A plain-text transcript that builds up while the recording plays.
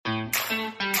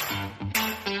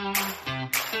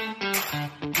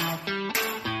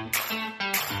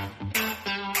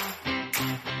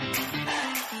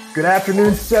Good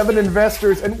afternoon, Seven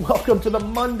Investors, and welcome to the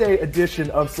Monday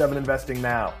edition of Seven Investing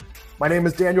Now. My name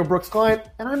is Daniel Brooks Client,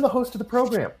 and I'm the host of the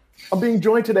program. I'm being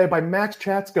joined today by Max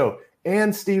Chatsko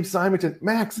and Steve Symington.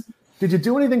 Max, did you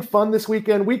do anything fun this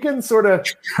weekend? Weekends sort of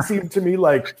seem to me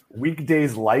like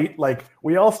weekdays light. Like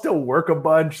we all still work a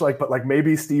bunch, but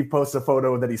maybe Steve posts a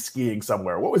photo that he's skiing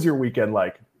somewhere. What was your weekend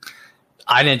like?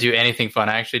 I didn't do anything fun.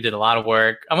 I actually did a lot of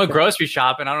work. I'm a grocery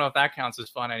shopping. I don't know if that counts as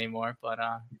fun anymore, but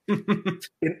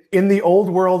in the old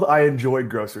world, I enjoyed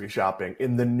grocery shopping.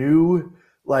 In the new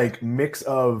mix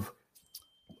of,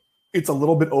 it's a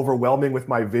little bit overwhelming with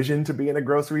my vision to be in a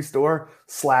grocery store.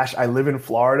 / I live in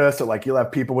Florida, so you'll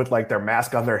have people with their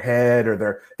mask on their head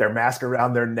or their mask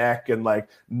around their neck, and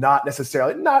not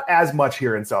as much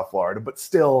here in South Florida, but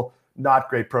still not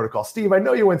great protocol. Steve, I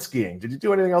know you went skiing. Did you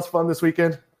do anything else fun this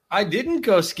weekend? I didn't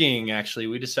go skiing, actually.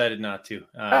 We decided not to.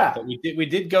 But we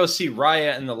did go see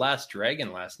Raya and the Last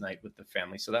Dragon last night with the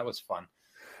family, so that was fun.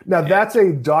 Now, that's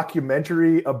a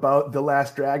documentary about The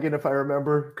Last Dragon, if I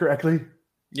remember correctly.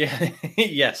 Yeah,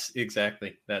 yes,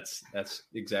 exactly. That's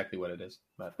exactly what it is.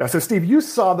 Now, so Steve, you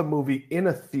saw the movie in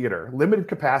a theater, limited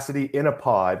capacity, in a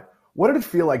pod. What did it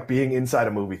feel like being inside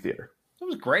a movie theater? It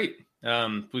was great.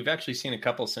 We've actually seen a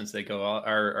couple since they go.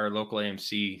 Our local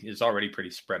AMC is already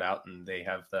pretty spread out, and they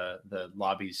have the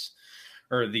lobbies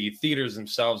or the theaters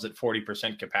themselves at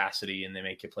 40% capacity, and they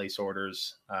make you place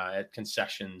orders at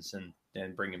concessions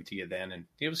and bring them to you then. And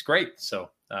it was great. So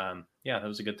that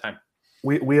was a good time.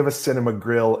 We have a cinema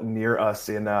grill near us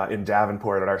in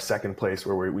Davenport at our second place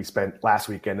where we spent last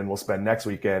weekend and we'll spend next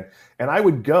weekend. And I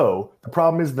would go. The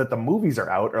problem is that the movies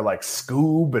are out are like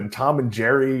Scoob and Tom and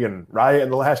Jerry and Raya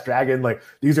and the Last Dragon.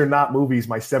 These are not movies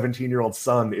my 17-year-old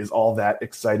son is all that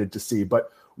excited to see.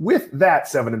 But with that,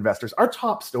 Seven Investors, our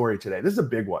top story today, this is a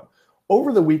big one.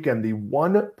 Over the weekend, the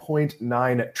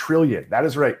 $1.9 trillion, that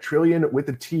is right, trillion with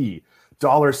a T,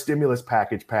 dollar stimulus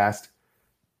package passed.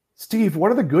 Steve,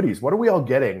 what are the goodies? What are we all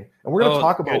getting? And we're going to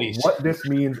talk about what this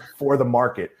means for the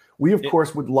market. We, of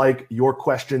course, would like your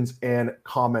questions and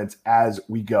comments as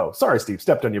we go. Sorry, Steve,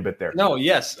 stepped on you a bit there. No,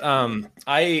 yes.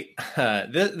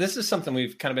 This is something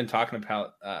we've kind of been talking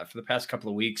about for the past couple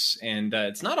of weeks, and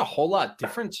it's not a whole lot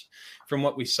different from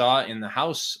what we saw in the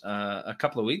House a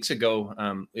couple of weeks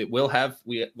ago. We'll have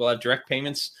direct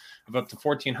payments of up to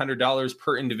 $1,400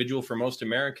 per individual for most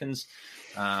Americans.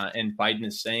 And Biden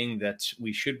is saying that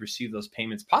we should receive those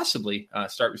payments, possibly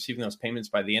start receiving those payments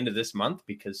by the end of this month,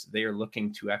 because they are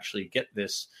looking to actually get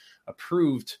this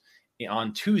approved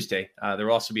on Tuesday. There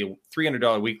will also be a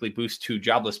 $300 weekly boost to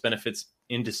jobless benefits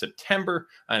into September,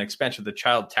 an expansion of the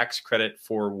child tax credit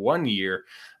for 1 year,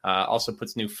 also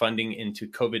puts new funding into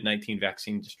COVID-19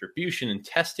 vaccine distribution and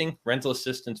testing, rental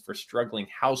assistance for struggling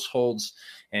households,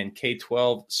 and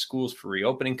K-12 schools for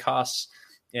reopening costs.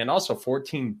 And also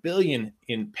 $14 billion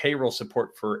in payroll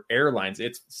support for airlines.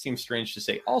 It seems strange to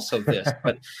say also this,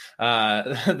 but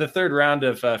the third round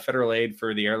of federal aid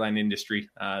for the airline industry,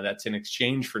 that's in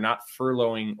exchange for not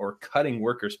furloughing or cutting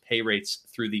workers' pay rates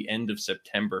through the end of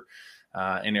September.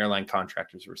 And airline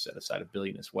contractors were set aside $1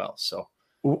 billion as well. So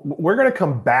we're going to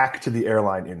come back to the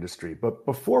airline industry. But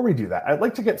before we do that, I'd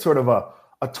like to get sort of a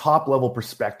top level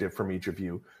perspective from each of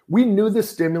you. We knew this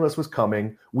stimulus was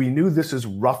coming. We knew this is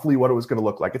roughly what it was going to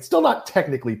look like. It's still not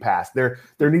technically passed. There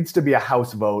needs to be a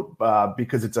House vote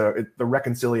because the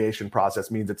reconciliation process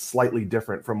means it's slightly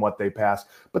different from what they passed.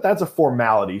 But that's a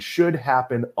formality. Should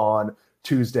happen on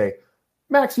Tuesday.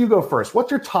 Max, you go first.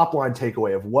 What's your top line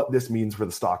takeaway of what this means for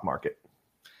the stock market?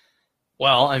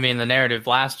 Well, I mean, the narrative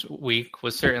last week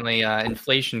was certainly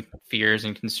inflation fears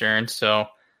and concerns. So,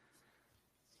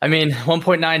 I mean,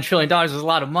 $1.9 trillion is a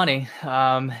lot of money.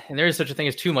 And there is such a thing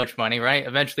as too much money, right?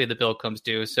 Eventually the bill comes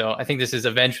due. So I think this is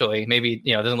eventually, maybe,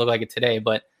 it doesn't look like it today,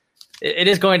 but it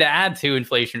is going to add to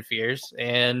inflation fears.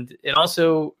 And it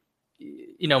also,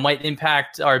 might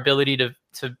impact our ability to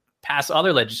pass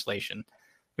other legislation. I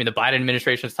mean, the Biden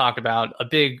administration has talked about a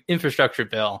big infrastructure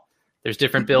bill. There's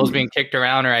different bills being kicked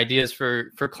around or ideas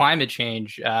for climate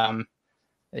change,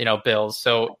 bills.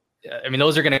 So, I mean,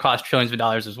 those are going to cost trillions of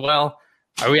dollars as well.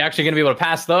 Are we actually going to be able to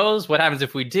pass those? What happens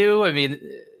if we do? I mean,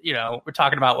 we're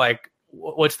talking about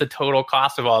what's the total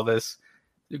cost of all this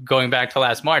going back to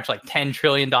last March, $10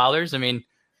 trillion. I mean,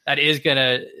 that is going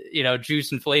to,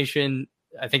 juice inflation.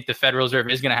 I think the Federal Reserve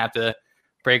is going to have to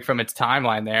break from its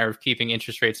timeline there of keeping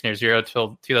interest rates near zero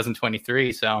till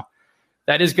 2023. So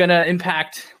that is going to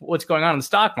impact what's going on in the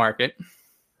stock market.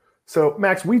 So,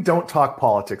 Max, we don't talk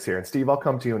politics here. And Steve, I'll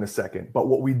come to you in a second. But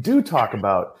what we do talk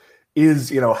about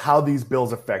is, how these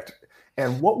bills affect.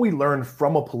 And what we learned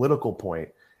from a political point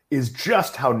is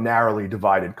just how narrowly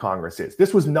divided Congress is.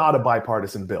 This was not a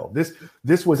bipartisan bill.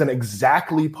 This was an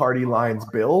exactly party lines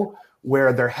bill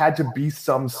where there had to be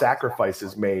some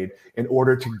sacrifices made in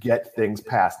order to get things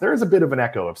passed. There is a bit of an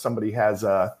echo if somebody has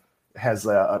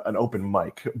an open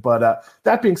mic. But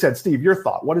that being said, Steve, your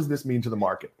thought, what does this mean to the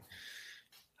market?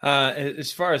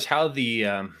 As far as how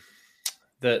the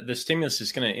stimulus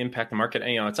is going to impact the market,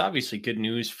 it's obviously good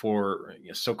news for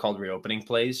so-called reopening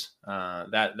plays.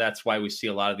 That's why we see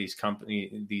a lot of these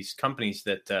companies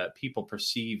that people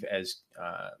perceive as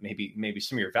maybe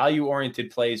some of your value-oriented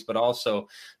plays, but also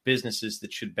businesses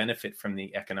that should benefit from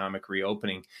the economic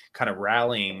reopening kind of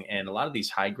rallying, and a lot of these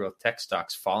high-growth tech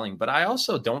stocks falling. But I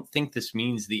also don't think this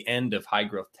means the end of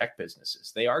high-growth tech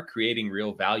businesses. They are creating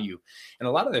real value, and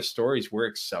a lot of their stories were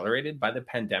accelerated by the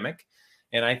pandemic.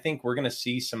 And I think we're going to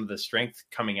see some of the strength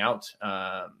coming out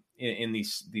in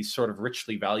these sort of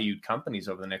richly valued companies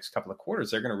over the next couple of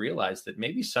quarters. They're going to realize that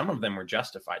maybe some of them were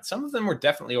justified. Some of them were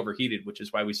definitely overheated, which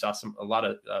is why we saw a lot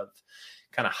of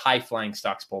kind of high flying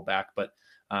stocks pull back. But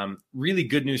really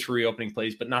good news for reopening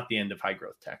plays, but not the end of high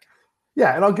growth tech.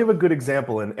 Yeah, and I'll give a good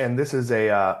example, and this is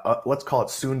a let's call it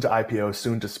soon to IPO,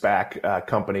 soon to SPAC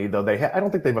company. Though I don't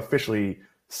think they've officially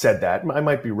said that. I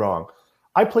might be wrong.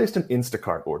 I placed an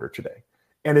Instacart order today.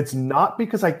 And it's not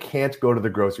because I can't go to the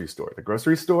grocery store. The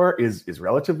grocery store is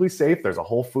relatively safe. There's a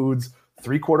Whole Foods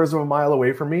 3/4 of a mile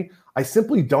away from me. I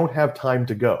simply don't have time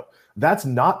to go. That's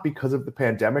not because of the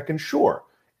pandemic. And sure,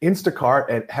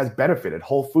 Instacart has benefited.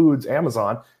 Whole Foods,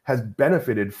 Amazon has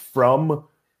benefited from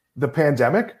the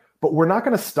pandemic, but we're not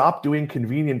going to stop doing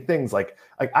convenient things. Like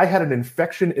I had an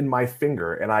infection in my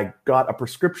finger and I got a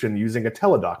prescription using a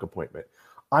Teladoc appointment.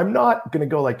 I'm not going to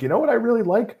go like, you know what I really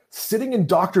like? Sitting in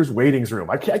doctor's waitings room.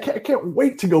 I can't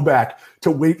wait to go back to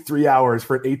wait 3 hours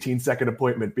for an 18-second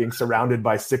appointment being surrounded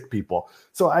by sick people.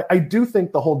 So I do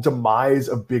think the whole demise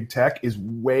of big tech is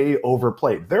way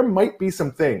overplayed. There might be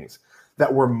some things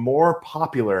that were more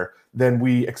popular than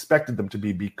we expected them to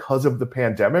be because of the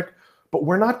pandemic, but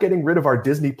we're not getting rid of our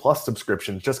Disney Plus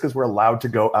subscriptions just because we're allowed to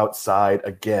go outside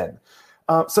again.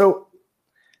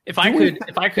 If I could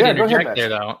interject there,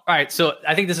 though. All right. So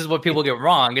I think this is what people get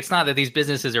wrong. It's not that these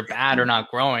businesses are bad or not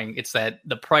growing. It's that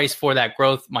the price for that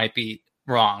growth might be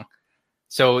wrong.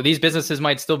 So these businesses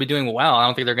might still be doing well. I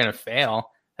don't think they're going to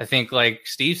fail. I think, like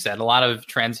Steve said, a lot of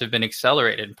trends have been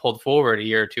accelerated and pulled forward a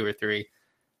year or two or three.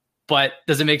 But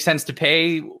does it make sense to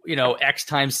pay, X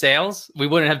times sales? We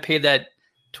wouldn't have paid that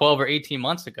 12 or 18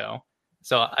 months ago.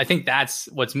 So I think that's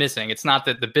what's missing. It's not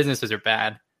that the businesses are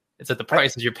bad. It's that the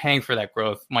prices you're paying for that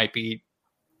growth might be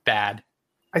bad.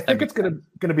 I think it's going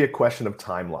to be a question of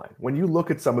timeline. When you look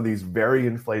at some of these very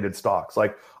inflated stocks,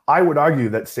 like I would argue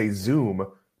that, say, Zoom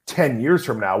 10 years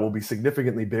from now will be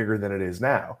significantly bigger than it is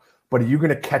now. But are you going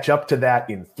to catch up to that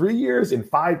in 3 years, in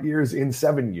 5 years, in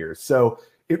 7 years? So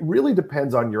it really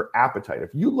depends on your appetite. If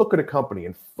you look at a company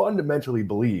and fundamentally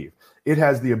believe it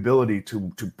has the ability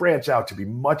to branch out to be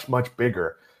much, much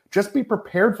bigger, just be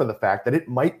prepared for the fact that it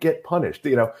might get punished.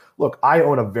 Look, I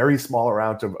own a very small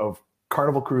amount of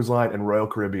Carnival Cruise Line and Royal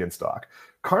Caribbean stock.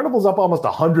 Carnival's up almost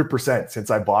 100%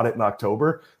 since I bought it in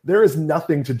October. There is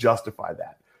nothing to justify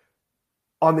that.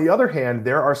 On the other hand,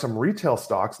 there are some retail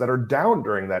stocks that are down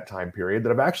during that time period that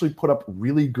have actually put up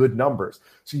really good numbers.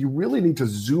 So you really need to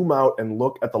zoom out and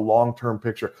look at the long-term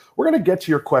picture. We're going to get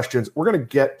to your questions. We're going to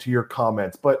get to your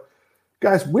comments, but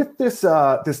guys, with this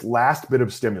last bit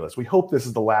of stimulus, we hope this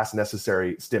is the last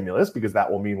necessary stimulus because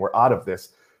that will mean we're out of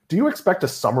this. Do you expect a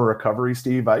summer recovery,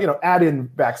 Steve? Add in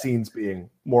vaccines being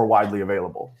more widely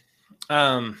available.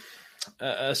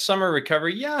 A summer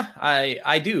recovery, yeah,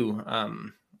 I do.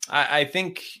 I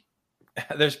think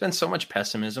there's been so much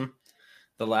pessimism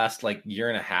the last year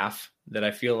and a half that I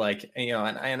feel like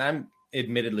and I'm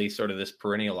admittedly sort of this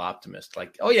perennial optimist,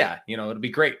 like, oh yeah, it'll be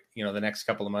great, the next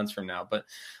couple of months from now. But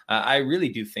I really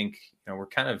do think, we're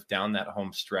kind of down that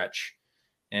home stretch,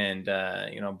 and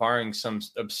barring some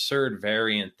absurd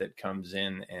variant that comes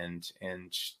in and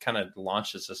kind of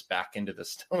launches us back into the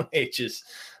Stone Ages,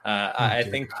 I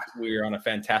think we're on a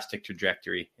fantastic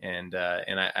trajectory, and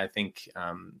I think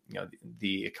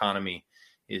the economy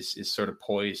is sort of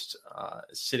poised,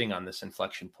 sitting on this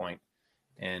inflection point.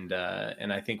 And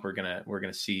I think we're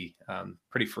gonna see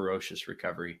pretty ferocious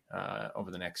recovery over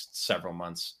the next several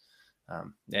months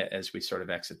as we sort of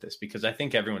exit this, because I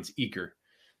think everyone's eager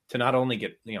to not only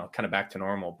get kind of back to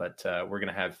normal, but we're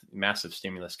gonna have massive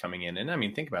stimulus coming in. And I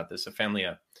mean, think about this: a family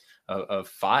of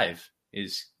five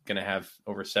is gonna have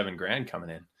over $7,000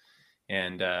 coming in,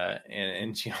 and a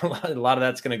lot of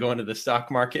that's going to go into the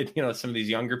stock market. Some of these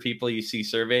younger people, you see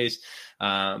surveys,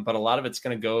 but a lot of it's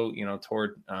going to go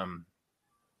toward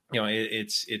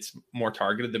it's more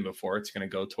targeted than before. It's going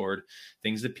to go toward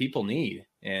things that people need,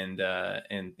 and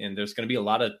there's going to be a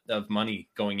lot of money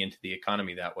going into the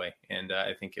economy that way, and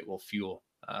I think it will fuel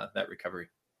that recovery.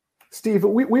 Steve,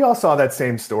 we all saw that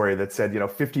same story that said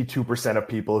 52% of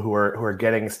people who are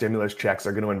getting stimulus checks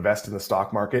are going to invest in the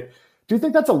stock market. Do you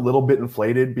think that's a little bit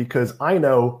inflated? Because I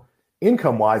know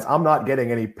income-wise, I'm not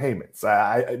getting any payments.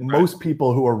 Most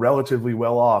people who are relatively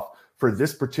well off for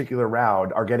this particular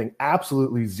round are getting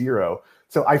absolutely zero.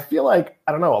 So I feel like,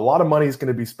 I don't know, a lot of money is going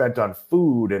to be spent on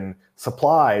food and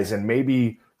supplies and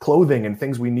maybe clothing and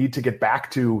things we need to get back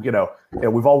to,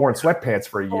 we've all worn sweatpants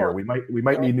for a year. We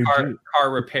might need new jeans.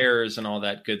 Car repairs and all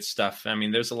that good stuff. I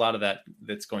mean, there's a lot of that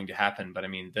that's going to happen. But I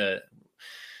mean,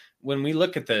 when we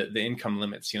look at the income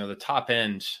limits, the top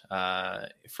end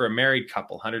for a married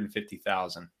couple,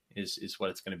 150,000 is what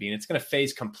it's going to be. And it's going to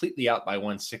phase completely out by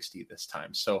 160 this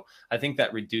time. So I think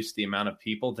that reduced the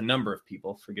number of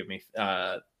people, forgive me,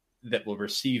 that will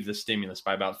receive the stimulus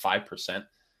by about 5%,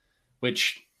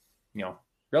 which,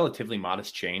 relatively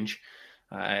modest change,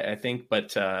 I think.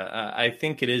 But I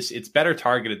think it's better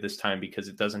targeted this time because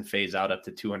it doesn't phase out up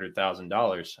to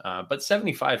 $200,000. But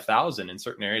 75,000 in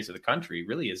certain areas of the country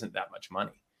really isn't that much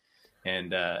money.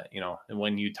 And,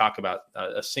 when you talk about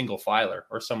a single filer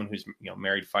or someone who's,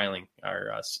 married filing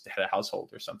or had a household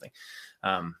or something,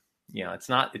 it's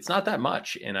not that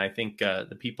much. And I think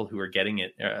the people who are getting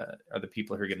it are the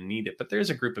people who are going to need it. But there's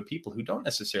a group of people who don't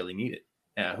necessarily need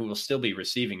it, who will still be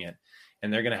receiving it.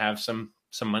 And they're going to have some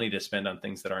money to spend on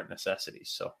things that aren't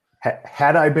necessities. So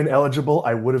had I been eligible,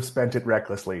 I would have spent it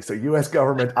recklessly. So U.S.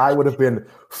 government, I would have been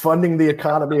funding the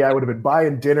economy. I would have been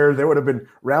buying dinner. There would have been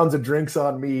rounds of drinks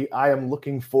on me. I am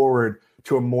looking forward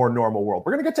to a more normal world.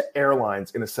 We're going to get to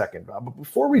airlines in a second. But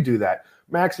before we do that,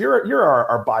 Max, you're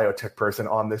our biotech person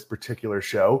on this particular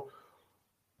show.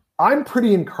 I'm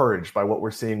pretty encouraged by what we're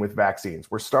seeing with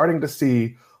vaccines. We're starting to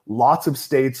see lots of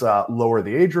states lower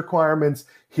the age requirements.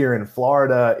 Here in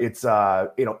Florida, it's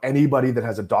anybody that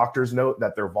has a doctor's note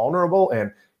that they're vulnerable.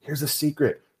 And here's a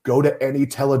secret: go to any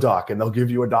teledoc and they'll give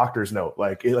you a doctor's note.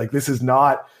 It is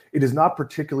not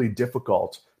particularly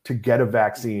difficult to get a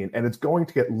vaccine, and it's going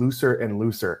to get looser and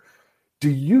looser. Do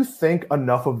you think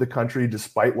enough of the country,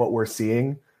 despite what we're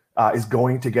seeing, is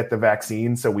going to get the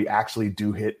vaccine so we actually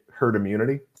do hit herd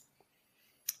immunity?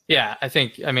 Yeah,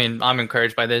 I'm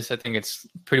encouraged by this. I think it's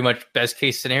pretty much best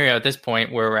case scenario at this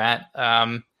point where we're at.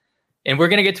 And we're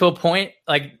going to get to a point,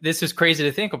 like, this is crazy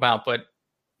to think about, but,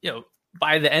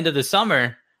 by the end of the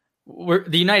summer,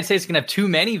 the United States is going to have too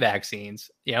many vaccines.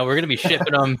 We're going to be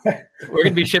shipping them. We're going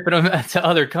to be shipping them to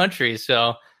other countries.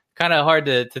 So kind of hard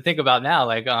to think about now.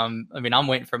 Like, I'm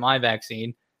waiting for my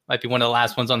vaccine. Might be one of the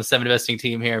last ones on the 7 Investing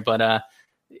team here, but,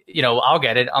 I'll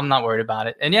get it. I'm not worried about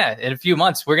it. And yeah, in a few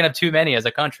months, we're going to have too many as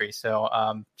a country. So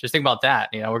just think about that.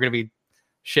 We're going to be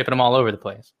shipping them all over the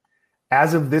place.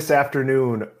 As of this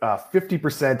afternoon,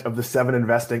 50% of the 7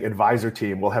 Investing advisor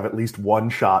team will have at least one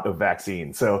shot of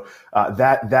vaccine. So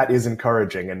that is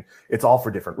encouraging, and it's all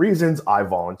for different reasons. I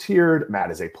volunteered.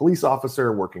 Matt is a police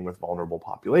officer working with vulnerable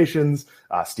populations.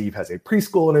 Steve has a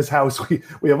preschool in his house.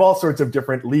 We have all sorts of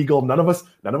different legal. None of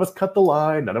us cut the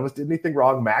line. None of us did anything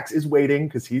wrong. Max is waiting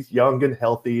because he's young and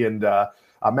healthy, and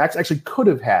Max actually could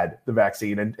have had the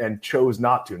vaccine and chose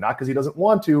not to, not because he doesn't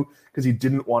want to, because he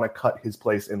didn't want to cut his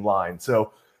place in line.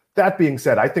 So that being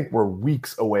said, I think we're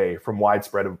weeks away from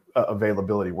widespread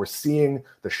availability. We're seeing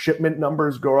the shipment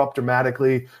numbers go up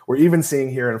dramatically. We're even seeing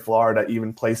here in Florida,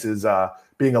 even places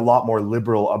being a lot more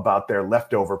liberal about their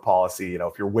leftover policy.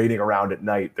 If you're waiting around at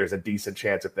night, there's a decent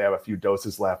chance if they have a few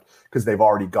doses left because they've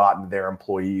already gotten their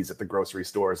employees at the grocery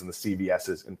stores and the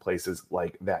CVSs and places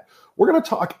like that. We're going to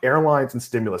talk airlines and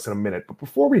stimulus in a minute. But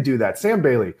before we do that, Sam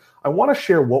Bailey, I want to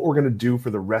share what we're going to do for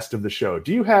the rest of the show.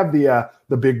 Do you have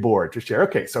the big board to share?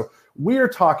 Okay, so we're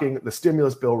talking the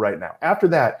stimulus bill right now. After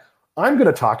that, I'm going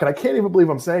to talk, and I can't even believe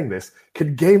I'm saying this,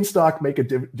 could GameStop make a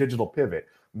digital pivot?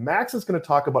 Max is going to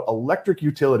talk about electric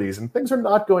utilities, and things are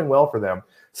not going well for them.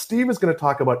 Steve is going to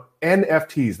talk about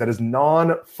NFTs, that is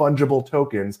non-fungible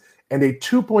tokens, and a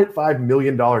 $2.5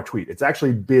 million tweet. It's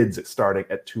actually bids starting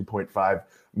at $2.5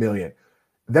 million.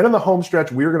 Then in the home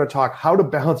stretch, we are going to talk how to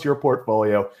balance your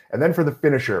portfolio. And then for the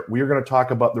finisher, we are going to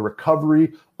talk about the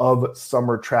recovery of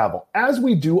summer travel. As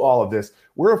we do all of this,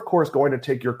 we're, of course, going to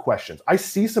take your questions. I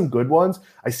see some good ones.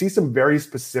 I see some very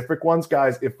specific ones.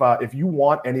 Guys, if you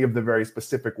want any of the very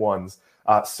specific ones,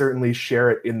 certainly share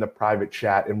it in the private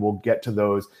chat, and we'll get to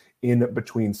those in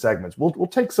between segments. We'll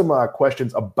take some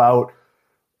questions about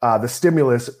the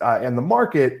stimulus and the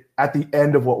market at the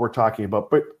end of what we're talking about.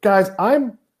 But, guys,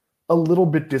 I'm a little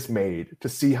bit dismayed to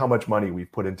see how much money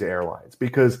we've put into airlines,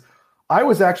 because I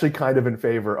was actually kind of in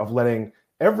favor of letting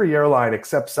every airline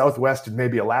except Southwest and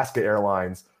maybe Alaska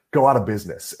Airlines go out of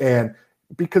business. And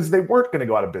because they weren't going to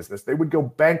go out of business, they would go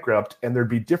bankrupt and there'd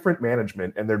be different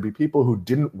management and there'd be people who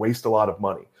didn't waste a lot of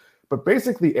money. But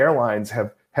basically, airlines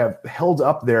have held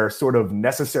up their sort of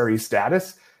necessary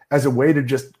status as a way to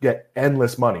just get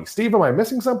endless money. Steve, am I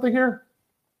missing something here?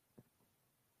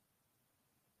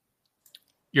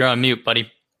 You're on mute, buddy.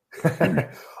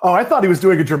 Oh, I thought he was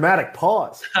doing a dramatic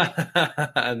pause.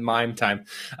 Mime time.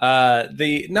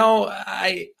 They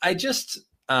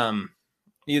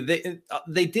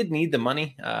did need the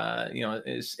money.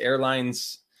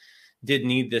 Airlines did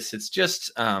need this. It's just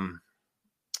I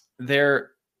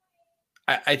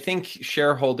think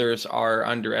shareholders are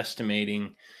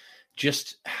underestimating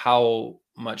just how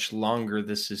much longer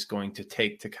this is going to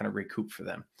take to kind of recoup for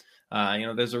them.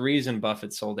 There's a reason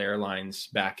Buffett sold airlines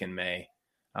back in May.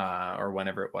 Or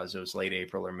whenever it was late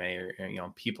April or May, or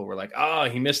people were like, oh,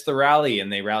 he missed the rally,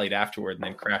 and they rallied afterward and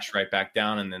then crashed right back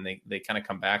down, and then they kind of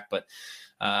come back. But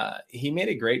he made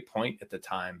a great point at the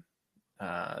time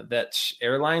that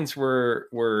airlines were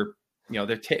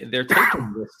they're taking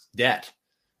this debt,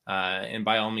 and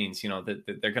by all means, that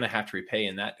they're going to have to repay,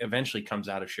 and that eventually comes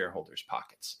out of shareholders'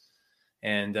 pockets.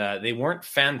 And they weren't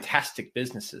fantastic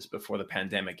businesses before the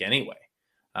pandemic anyway.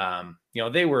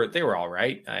 They were all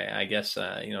right. I guess,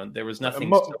 there was nothing.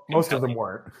 Most of them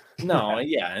weren't. No.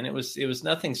 Yeah. And it was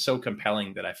nothing so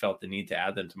compelling that I felt the need to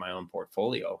add them to my own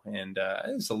portfolio. And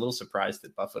I was a little surprised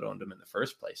that Buffett owned them in the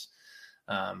first place.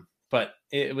 But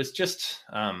it was just,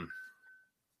 I'm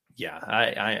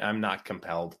not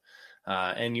compelled.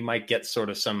 And you might get sort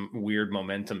of some weird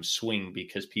momentum swing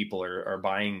because people are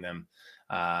buying them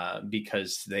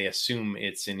because they assume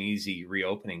it's an easy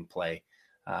reopening play.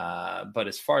 But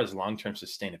as far as long-term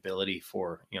sustainability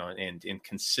for, and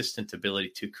consistent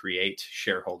ability to create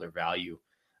shareholder value,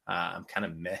 I'm kind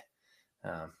of meh.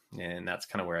 And that's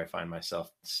kind of where I find myself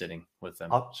sitting with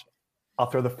them. I'll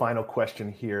throw the final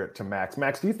question here to Max.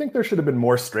 Max, do you think there should have been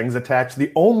more strings attached?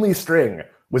 The only string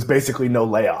was basically no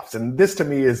layoffs. And this to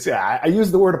me is, I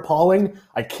use the word appalling.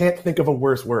 I can't think of a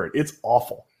worse word. It's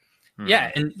awful.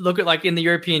 Yeah, and look at like in the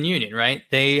European Union, right?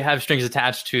 They have strings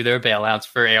attached to their bailouts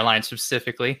for airlines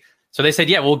specifically. So they said,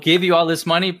 yeah, we'll give you all this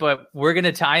money, but we're going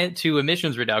to tie it to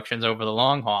emissions reductions over the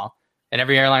long haul. And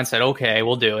every airline said, okay,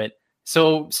 we'll do it.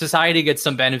 So society gets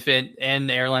some benefit and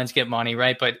the airlines get money,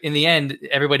 right? But in the end,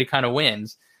 everybody kind of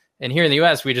wins. And here in the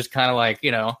U.S., we just kind of like,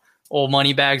 old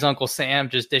money bags, Uncle Sam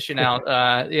just dishing out,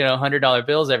 $100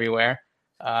 bills everywhere.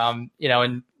 And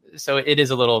so it is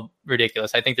a little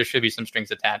ridiculous. I think there should be some strings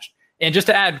attached. And just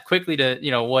to add quickly to,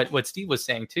 what Steve was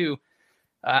saying too,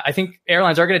 I think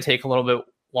airlines are going to take a little bit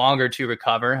longer to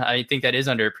recover. I think that is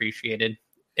underappreciated.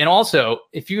 And also,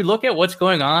 if you look at what's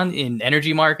going on in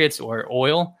energy markets or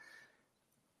oil,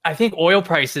 I think oil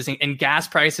prices and gas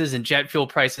prices and jet fuel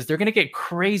prices, they're going to get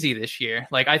crazy this year.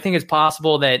 Like, I think it's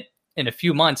possible that in a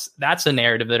few months, that's a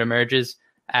narrative that emerges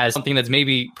as something that's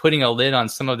maybe putting a lid on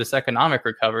some of this economic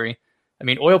recovery. I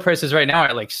mean, oil prices right now are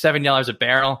at like $70 a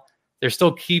barrel. They're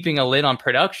still keeping a lid on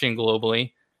production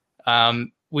globally.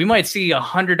 We might see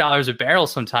 $100 a barrel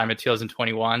sometime in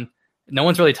 2021. No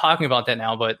one's really talking about that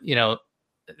now, but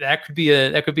that could be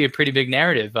a pretty big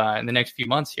narrative in the next few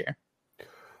months here.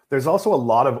 There's also a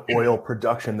lot of oil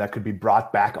production that could be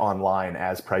brought back online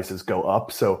as prices go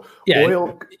up. So yeah,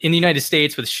 oil in the United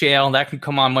States with shale, that can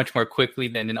come on much more quickly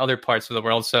than in other parts of the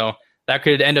world. So that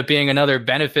could end up being another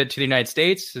benefit to the United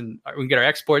States, and we can get our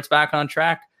exports back on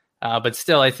track. But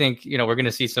still, I think we're going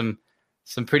to see some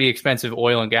pretty expensive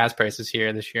oil and gas prices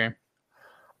here this year.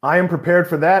 I am prepared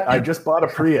for that. I just bought a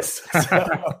Prius.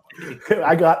 So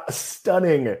I got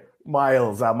stunning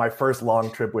miles my first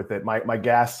long trip with it. My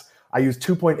gas, I used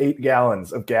 2.8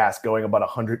 gallons of gas going about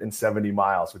 170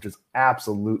 miles, which is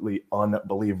absolutely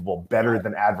unbelievable, better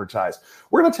than advertised.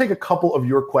 We're going to take a couple of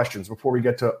your questions before we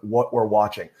get to what we're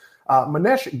watching.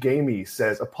 Manesh Gamey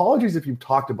says, apologies if you've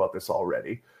talked about this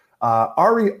already.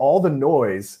 Ari, all the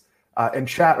noise and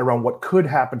chat around what could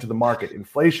happen to the market,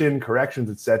 inflation, corrections,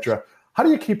 etc. How do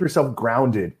you keep yourself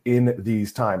grounded in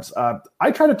these times?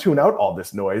 I try to tune out all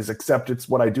this noise, except it's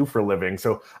what I do for a living.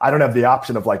 So I don't have the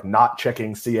option of like not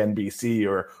checking CNBC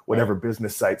or whatever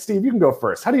business site. Steve, you can go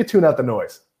first. How do you tune out the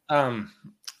noise?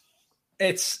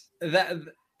 It's that.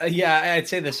 Yeah, I'd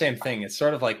say the same thing. It's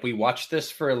sort of like we watch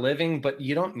this for a living, but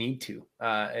you don't need to.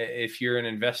 If you're an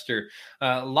investor,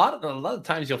 a lot of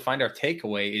times you'll find our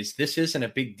takeaway is this isn't a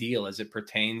big deal as it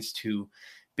pertains to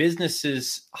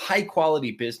businesses, high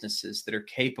quality businesses that are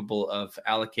capable of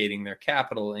allocating their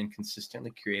capital and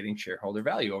consistently creating shareholder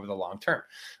value over the long term.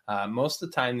 Most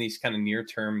of the time, these kind of near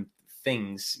term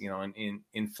things, in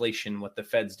inflation, what the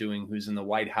Fed's doing, who's in the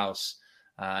White House,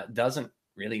 doesn't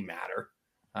really matter.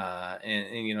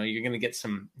 And you're going to get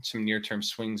some near-term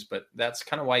swings, but that's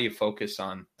kind of why you focus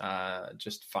on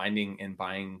just finding and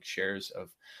buying shares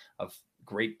of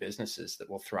great businesses that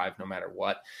will thrive no matter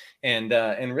what. And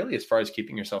really, as far as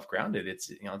keeping yourself grounded,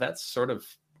 it's, that's sort of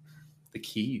the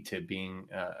key to being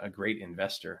a great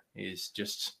investor, is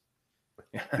just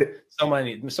so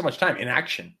much time in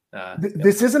action.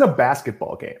 This isn't a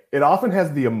basketball game. It often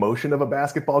has the emotion of a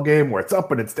basketball game where it's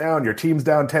up and it's down. Your team's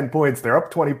down 10 points. They're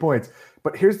up 20 points.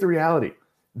 But here's the reality.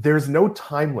 There's no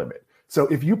time limit. So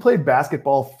if you played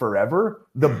basketball forever,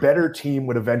 the better team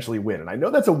would eventually win. And I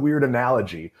know that's a weird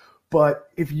analogy, but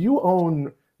if you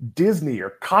own Disney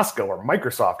or Costco or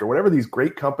Microsoft or whatever these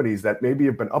great companies that maybe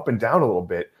have been up and down a little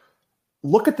bit,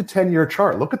 look at the 10-year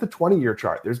chart. Look at the 20-year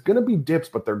chart. There's going to be dips,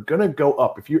 but they're going to go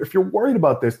up. If you're worried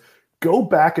about this, go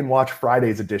back and watch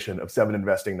Friday's edition of 7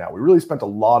 Investing Now. We really spent a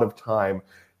lot of time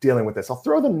dealing with this. I'll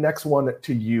throw the next one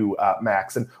to you,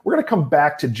 Max, and we're going to come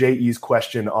back to JE's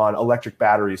question on electric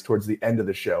batteries towards the end of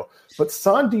the show. But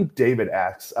Sandeep David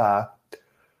asks,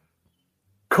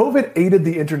 COVID aided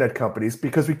the internet companies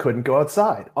because we couldn't go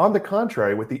outside. On the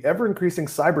contrary, with the ever-increasing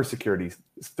cybersecurity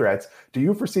threats, do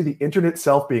you foresee the internet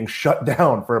itself being shut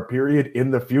down for a period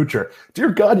in the future? Dear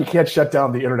God, you can't shut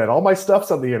down the internet. All my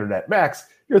stuff's on the internet. Max,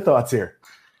 your thoughts here?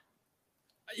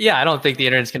 Yeah, I don't think the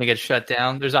internet's going to get shut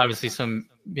down. There's obviously some,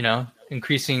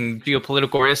 increasing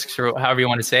geopolitical risks, or however you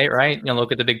want to say it, right?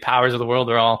 Look at the big powers of the world.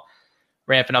 They're all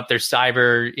ramping up their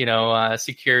cyber,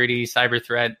 security, cyber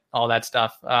threat, all that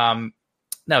stuff.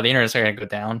 No, the internet's not going to go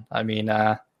down. I mean,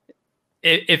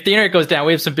 if the internet goes down,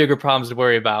 we have some bigger problems to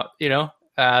worry about.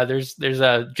 There's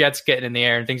jets getting in the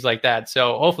air and things like that.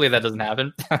 So hopefully that doesn't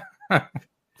happen.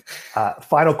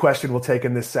 Final question we'll take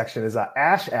in this section is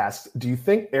Ash asks, do you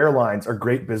think airlines are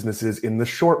great businesses in the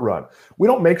short run? We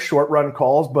don't make short run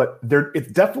calls, but it's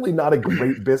definitely not a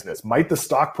great business. Might the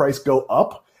stock price go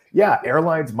up? Yeah,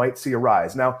 airlines might see a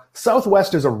rise. Now,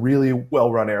 Southwest is a really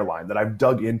well-run airline that I've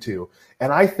dug into.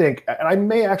 And I think, and I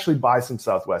may actually buy some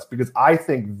Southwest because I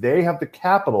think they have the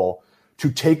capital to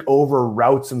take over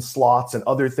routes and slots and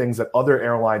other things that other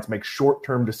airlines make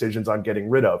short-term decisions on getting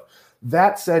rid of.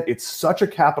 That said, it's such a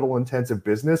capital-intensive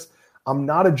business. I'm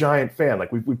not a giant fan.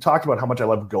 Like we've talked about how much I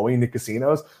love going to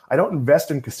casinos. I don't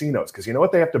invest in casinos because you know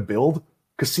what they have to build?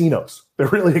 Casinos. They're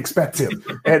really expensive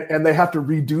and they have to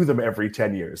redo them every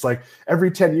 10 years. Like every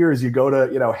 10 years you go to,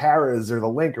 Harrah's or the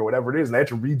Link or whatever it is, and they have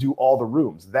to redo all the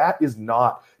rooms. That is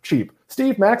not cheap.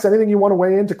 Steve, Max, anything you want to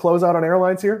weigh in to close out on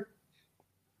airlines here?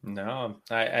 No,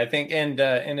 I think, and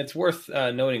it's worth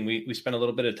noting, we spent a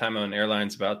little bit of time on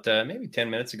airlines about maybe 10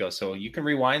 minutes ago. So you can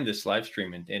rewind this live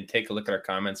stream and take a look at our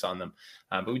comments on them.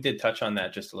 But we did touch on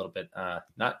that just a little bit.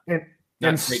 Not great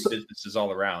businesses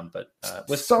all around, but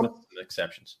with some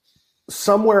exceptions.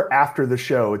 Somewhere after the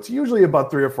show, it's usually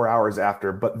about 3 or 4 hours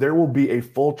after, but there will be a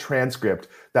full transcript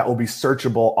that will be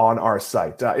searchable on our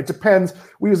site. It depends.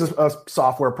 We use a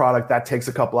software product that takes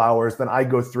a couple hours. Then I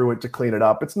go through it to clean it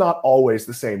up. It's not always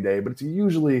the same day, but it's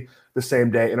usually the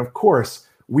same day. And of course,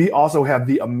 we also have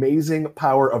the amazing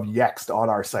power of Yext on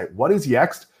our site. What is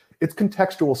Yext? It's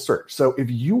contextual search. So if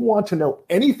you want to know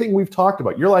anything we've talked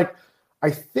about, you're like, I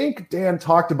think Dan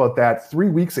talked about that 3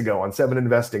 weeks ago on 7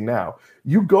 Investing Now.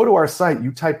 You go to our site,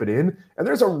 you type it in, and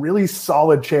there's a really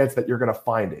solid chance that you're going to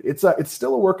find it. It's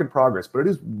still a work in progress, but it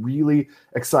is really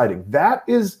exciting. That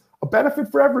is a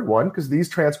benefit for everyone because these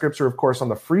transcripts are, of course, on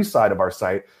the free side of our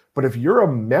site. But if you're a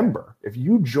member, if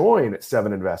you join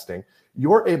 7 Investing,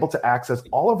 you're able to access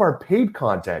all of our paid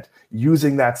content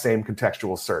using that same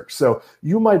contextual search. So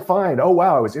you might find, oh,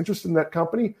 wow, I was interested in that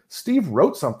company. Steve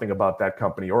wrote something about that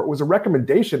company, or it was a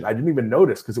recommendation I didn't even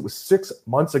notice because it was 6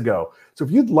 months ago. So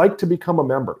if you'd like to become a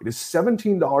member, it is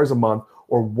 $17 a month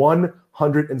or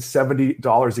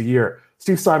 $170 a year.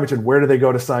 Steve Simonton, where do they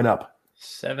go to sign up?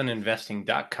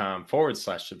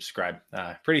 7investing.com/subscribe.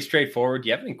 Pretty straightforward.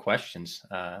 You have any questions,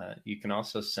 you can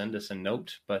also send us a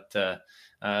note, but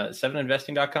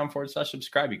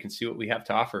 7investing.com/subscribe. You can see what we have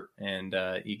to offer, and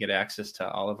you get access to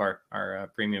all of our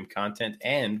premium content.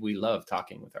 And we love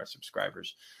talking with our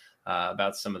subscribers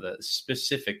about some of the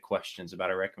specific questions about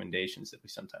our recommendations that we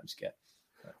sometimes get.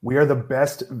 We are the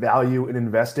best value in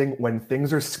investing. When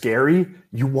things are scary,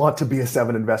 you want to be a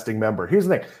 7 Investing member. Here's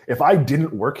the thing. If I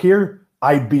didn't work here,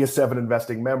 I'd be a 7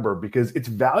 Investing member because it's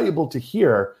valuable to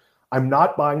hear I'm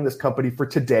not buying this company for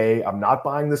today. I'm not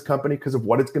buying this company because of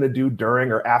what it's going to do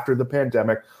during or after the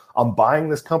pandemic. I'm buying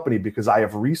this company because I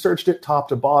have researched it top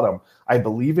to bottom. I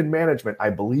believe in management. I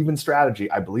believe in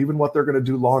strategy. I believe in what they're going to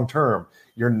do long term.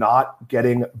 You're not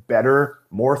getting better,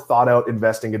 more thought out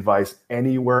investing advice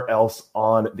anywhere else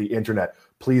on the internet.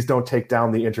 Please don't take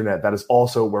down the internet. That is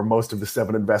also where most of the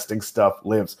 7 Investing stuff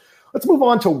lives. Let's move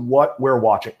on to what we're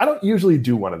watching. I don't usually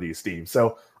do one of these, Steve.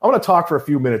 So I want to talk for a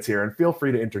few minutes here and feel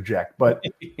free to interject. But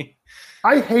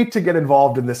I hate to get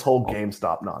involved in this whole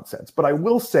GameStop nonsense. But I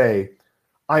will say,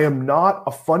 I am not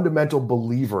a fundamental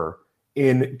believer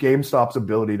in GameStop's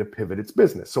ability to pivot its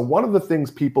business. So one of the things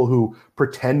people who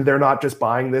pretend they're not just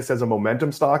buying this as a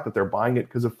momentum stock, that they're buying it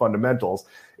because of fundamentals,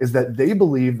 is that they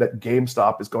believe that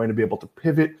GameStop is going to be able to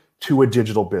pivot to a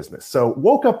digital business. So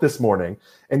woke up this morning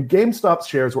and GameStop's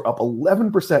shares were up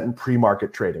 11% in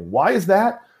pre-market trading. Why is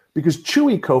that? Because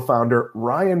Chewy co-founder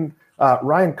Ryan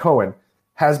Cohen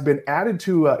has been added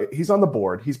to, he's on the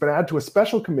board, he's been added to a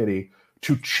special committee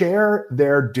to chair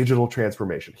their digital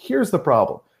transformation. Here's the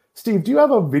problem. Steve, do you have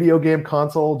a video game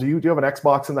console? Do you have an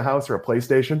Xbox in the house or a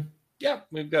PlayStation? Yeah,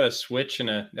 we've got a Switch and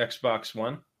an Xbox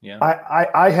One. Yeah,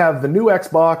 I have the new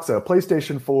Xbox, a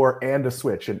PlayStation 4, and a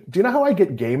Switch. And do you know how I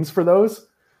get games for those?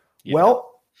 Yeah.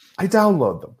 Well, I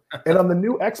download them. And on the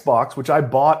new Xbox, which I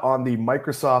bought on the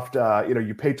Microsoft,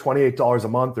 you pay $28 a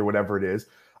month or whatever it is,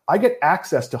 I get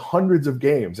access to hundreds of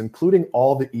games, including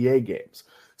all the EA games.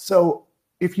 So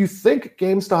if you think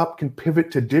GameStop can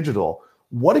pivot to digital,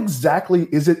 what exactly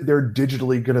is it they're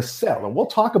digitally going to sell? And we'll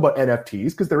talk about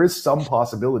NFTs because there is some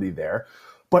possibility there,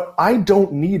 but I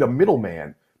don't need a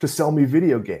middleman to sell me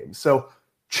video games. So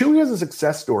Chewy is a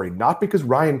success story, not because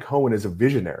Ryan Cohen is a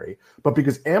visionary, but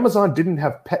because Amazon didn't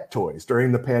have pet toys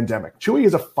during the pandemic. Chewy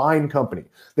is a fine company.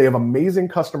 They have amazing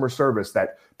customer service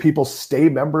that people stay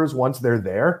members once they're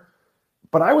there.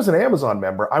 But I was an Amazon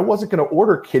member. I wasn't going to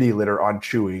order kitty litter on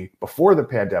Chewy before the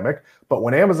pandemic. But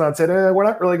when Amazon said, we're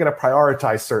not really going to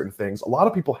prioritize certain things, a lot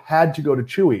of people had to go to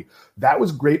Chewy. That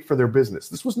was great for their business.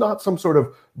 This was not some sort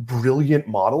of brilliant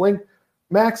modeling.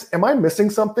 Max, am I missing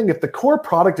something? If the core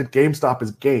product at GameStop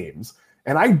is games,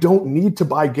 and I don't need to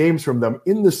buy games from them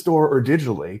in the store or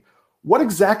digitally, what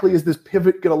exactly is this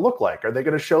pivot going to look like? Are they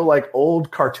going to show like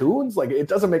old cartoons? Like, it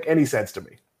doesn't make any sense to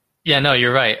me. Yeah, no,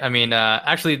 you're right. I mean,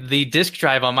 actually, the disk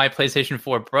drive on my PlayStation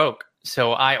 4 broke,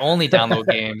 so I only download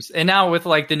games. And now with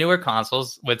like the newer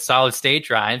consoles with solid state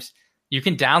drives, you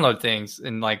can download things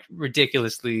in like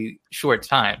ridiculously short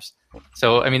times.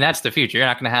 So, I mean, that's the future. You're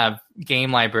not going to have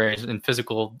game libraries and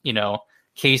physical,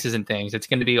 cases and things. It's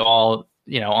going to be all,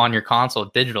 on your console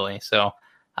digitally. So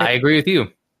I agree with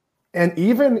you. And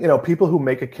even, people who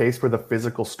make a case for the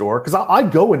physical store, because I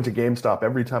go into GameStop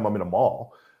every time I'm in a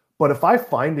mall. But if I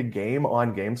find a game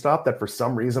on GameStop that for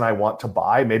some reason I want to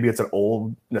buy, maybe it's an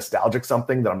old nostalgic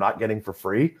something that I'm not getting for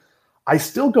free, I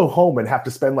still go home and have to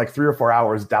spend like 3 or 4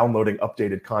 hours downloading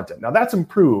updated content. Now that's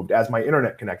improved as my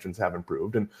internet connections have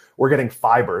improved and we're getting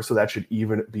fiber, so that should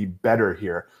even be better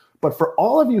here. But for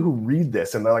all of you who read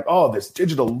this and they're like, oh, this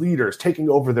digital leader is taking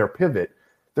over their pivot,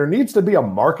 there needs to be a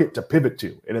market to pivot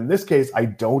to. And in this case, I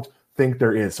don't think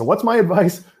there is. So what's my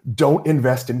advice? Don't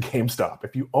invest in GameStop.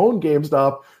 If you own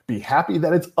GameStop, be happy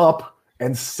that it's up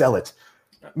and sell it.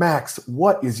 Max,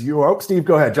 what is your... Steve,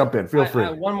 go ahead. Jump in. Feel free.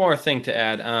 One more thing to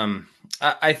add.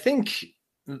 I think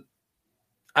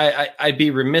I'd be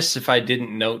remiss if I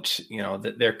didn't note,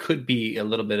 that there could be a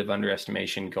little bit of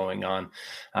underestimation going on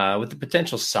with the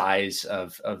potential size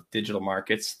of digital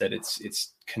markets that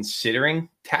it's considering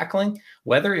tackling.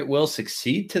 Whether it will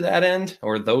succeed to that end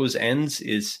or those ends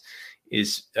is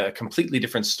a completely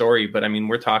different story. But I mean,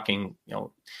 we're talking,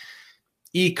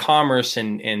 e-commerce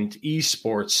and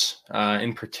esports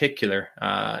in particular.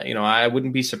 I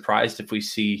wouldn't be surprised if we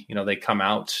see, they come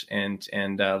out and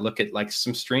look at like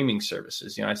some streaming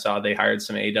services. I saw they hired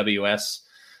some AWS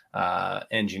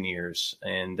engineers,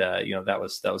 and that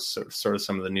was sort of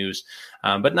some of the news.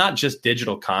 But not just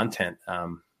digital content,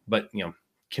 but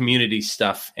community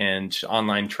stuff and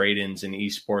online trade-ins and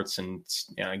esports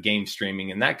and game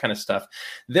streaming and that kind of stuff.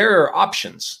 There are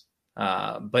options.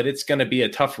 But it's going to be a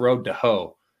tough road to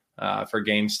hoe for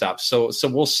GameStop. So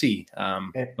we'll see.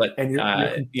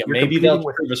 Maybe they'll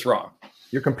prove us wrong.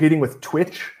 You're competing with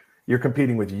Twitch. You're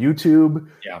competing with YouTube.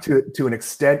 Yeah. To an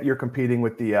extent, you're competing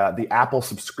with the Apple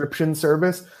subscription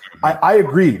service. I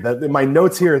agree that in my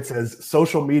notes here it says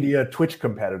social media Twitch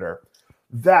competitor.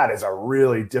 That is a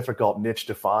really difficult niche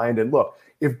to find. And look,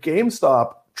 if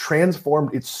GameStop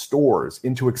transformed its stores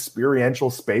into experiential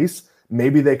space,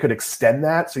 maybe they could extend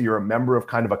that so you're a member of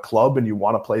kind of a club and you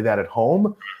want to play that at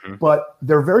home. But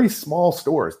they're very small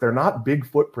stores. They're not big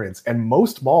footprints. And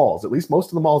most malls, at least most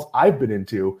of the malls I've been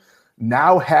into,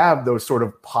 now have those sort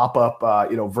of pop-up,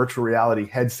 virtual reality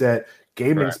headset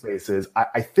gaming spaces.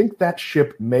 I think that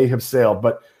ship may have sailed,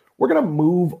 but we're going to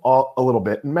move a little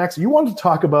bit. And Max, you wanted to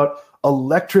talk about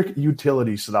electric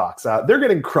utility stocks. They're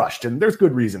getting crushed, and there's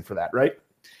good reason for that, right?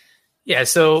 Yeah,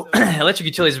 so electric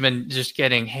utilities have been just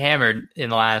getting hammered in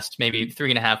the last maybe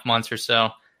 3.5 months or so.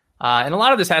 And a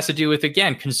lot of this has to do with,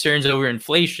 again, concerns over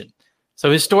inflation.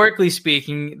 So historically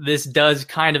speaking, this does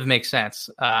kind of make sense.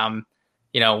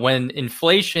 When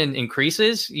inflation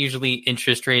increases, usually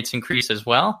interest rates increase as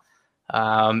well.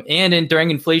 During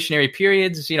inflationary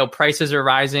periods, prices are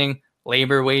rising,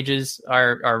 labor wages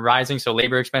are rising, so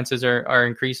labor expenses are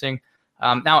increasing.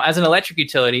 Now, as an electric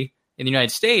utility in the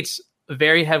United States,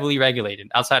 very heavily regulated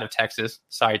outside of Texas.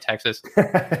 Sorry, Texas.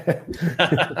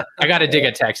 I got to dig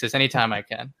at Texas anytime I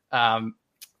can.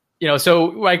 So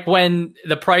like when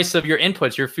the price of your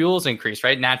inputs, your fuels increase,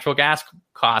 right? Natural gas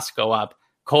costs go up,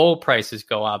 coal prices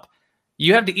go up.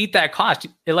 You have to eat that cost.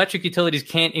 Electric utilities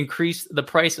can't increase the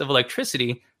price of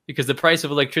electricity because the price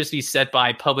of electricity is set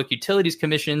by public utilities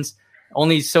commissions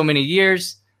only so many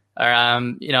years.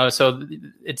 So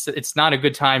it's not a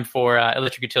good time for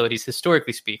electric utilities,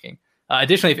 historically speaking.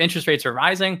 Additionally, if interest rates are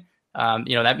rising,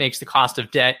 that makes the cost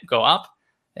of debt go up.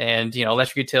 And,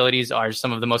 electric utilities are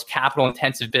some of the most capital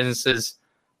intensive businesses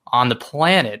on the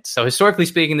planet. So historically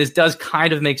speaking, this does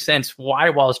kind of make sense why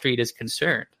Wall Street is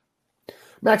concerned.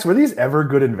 Max, were these ever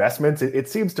good investments? It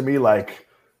seems to me like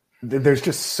there's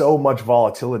just so much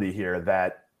volatility here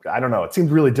that, I don't know, it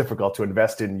seems really difficult to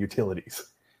invest in utilities.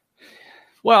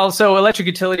 Well, so electric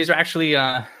utilities are actually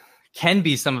can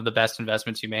be some of the best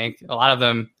investments you make. A lot of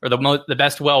them, or the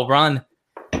best well-run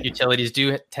utilities,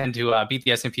 do tend to beat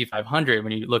the S&P 500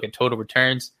 when you look at total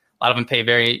returns. A lot of them pay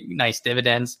very nice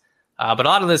dividends. But a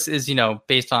lot of this is,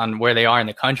 based on where they are in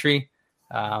the country.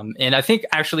 And I think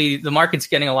actually the market's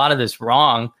getting a lot of this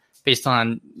wrong based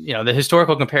on, the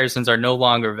historical comparisons are no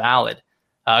longer valid.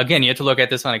 Again, you have to look at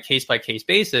this on a case-by-case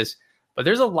basis. But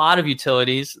there's a lot of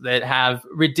utilities that have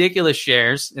ridiculous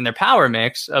shares in their power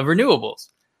mix of renewables.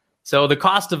 So the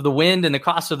cost of the wind and the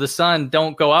cost of the sun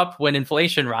don't go up when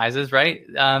inflation rises, right?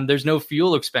 There's no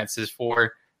fuel expenses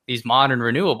for these modern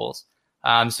renewables.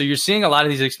 So you're seeing a lot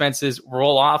of these expenses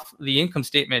roll off the income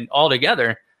statement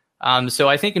altogether. So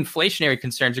I think inflationary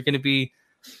concerns are going to be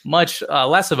much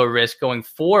less of a risk going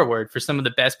forward for some of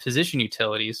the best positioned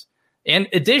utilities. And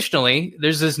additionally,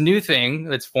 there's this new thing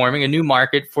that's forming, a new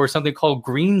market for something called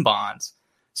green bonds.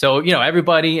 So,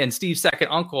 everybody and Steve's second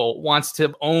uncle wants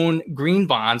to own green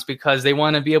bonds because they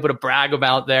want to be able to brag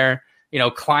about their,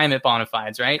 climate bona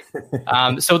fides, right?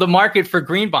 So the market for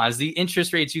green bonds, the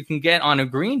interest rates you can get on a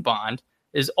green bond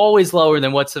is always lower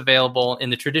than what's available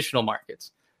in the traditional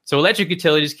markets. So electric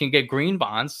utilities can get green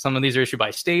bonds. Some of these are issued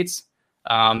by states,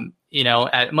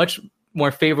 at much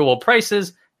more favorable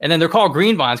prices. And then they're called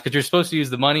green bonds because you're supposed to use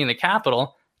the money and the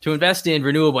capital to invest in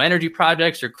renewable energy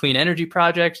projects or clean energy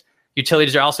projects.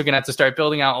 Utilities are also going to have to start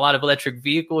building out a lot of electric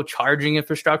vehicle charging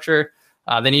infrastructure.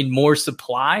 They need more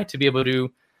supply to be able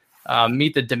to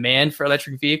meet the demand for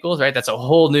electric vehicles, right? That's a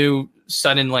whole new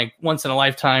sudden, once in a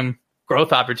lifetime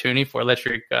growth opportunity for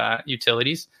electric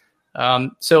utilities.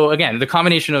 So again, the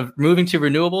combination of moving to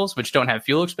renewables, which don't have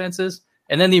fuel expenses,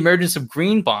 and then the emergence of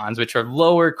green bonds, which are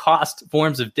lower cost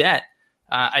forms of debt.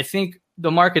 I think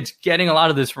the market's getting a lot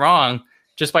of this wrong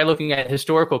just by looking at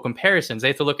historical comparisons. They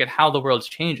have to look at how the world's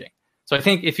changing. So I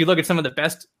think if you look at some of the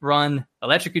best run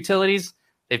electric utilities,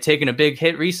 they've taken a big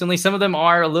hit recently. Some of them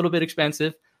are a little bit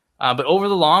expensive, but over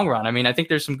the long run, I think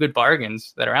there's some good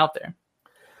bargains that are out there.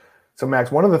 So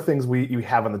Max, one of the things you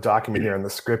have on the document here in the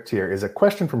script here is a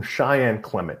question from Cheyenne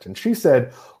Clement. And she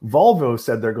said, Volvo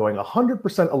said they're going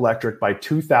 100% electric by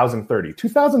 2030.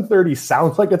 2030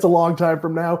 sounds like it's a long time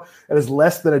from now and is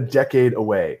less than a decade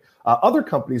away. Other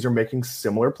companies are making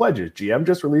similar pledges. GM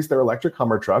just released their electric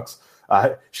Hummer trucks.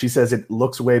 She says it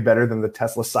looks way better than the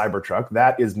Tesla Cybertruck.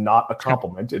 That is not a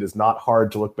compliment. It is not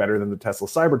hard to look better than the Tesla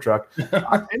Cybertruck.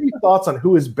 Any thoughts on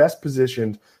who is best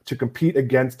positioned to compete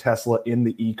against Tesla in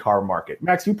the e-car market?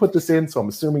 Max, you put this in, so I'm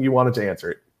assuming you wanted to answer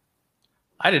it.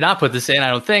 I did not put this in, I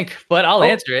don't think, but I'll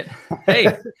answer it.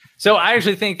 Hey, so I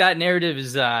actually think that narrative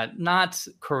is not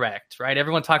correct, right?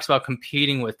 Everyone talks about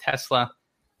competing with Tesla.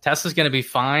 Tesla's going to be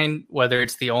fine, whether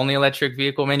it's the only electric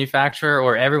vehicle manufacturer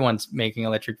or everyone's making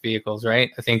electric vehicles, right?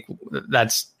 I think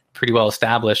that's pretty well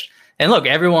established. And look,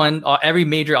 every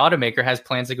major automaker has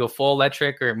plans to go full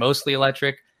electric or mostly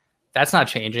electric. That's not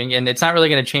changing. And it's not really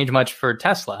going to change much for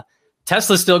Tesla.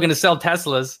 Tesla's still going to sell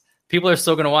Teslas people are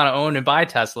still going to want to own and buy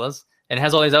Teslas, and it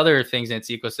has all these other things in its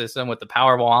ecosystem with the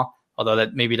Powerwall, although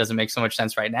that maybe doesn't make so much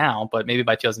sense right now, but maybe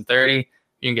by 2030,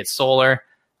 you can get solar,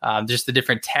 just the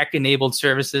different tech-enabled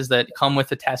services that come with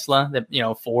the Tesla that,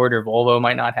 Ford or Volvo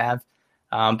might not have.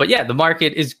 But yeah, the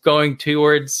market is going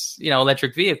towards,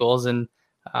 electric vehicles, and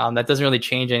that doesn't really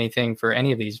change anything for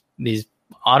any of these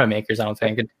automakers, I don't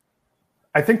think.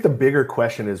 I think the bigger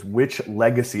question is which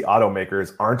legacy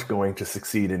automakers aren't going to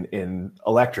succeed in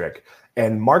electric.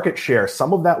 And market share,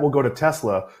 some of that will go to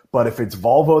Tesla, but if it's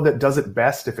Volvo that does it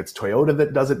best, if it's Toyota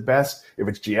that does it best, if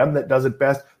it's GM that does it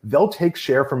best, they'll take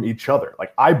share from each other.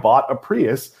 Like, I bought a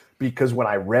Prius because when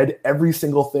I read every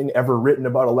single thing ever written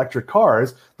about electric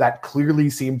cars, that clearly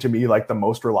seemed to me like the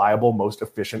most reliable, most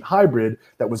efficient hybrid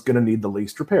that was going to need the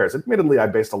least repairs. Admittedly, I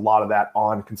based a lot of that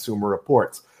on Consumer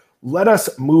Reports. Let us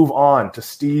move on to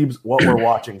Steve's What We're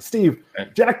Watching. Steve,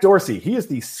 Jack Dorsey, he is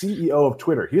the CEO of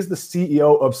Twitter. He is the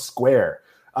CEO of Square.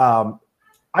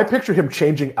 I picture him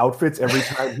changing outfits every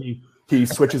time he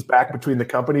switches back between the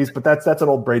companies, but that's an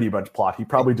old Brady Bunch plot. He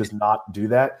probably does not do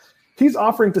that. He's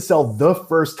offering to sell the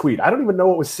first tweet. I don't even know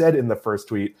what was said in the first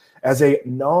tweet as a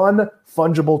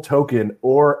non-fungible token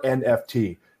or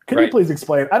NFT. Can you please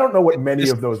explain? I don't know what many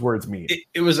of those words mean.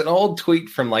 It was an old tweet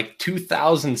from like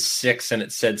 2006, and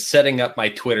it said setting up my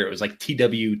Twitter. It was like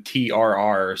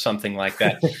TWTRR or something like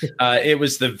that. It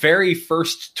was the very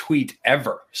first tweet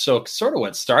ever. So sort of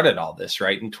what started all this,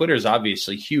 right? And Twitter is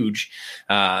obviously huge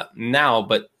now,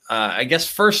 but I guess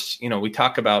first, we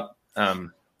talk about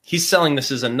he's selling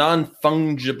this as a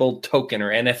non-fungible token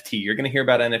or NFT. You're going to hear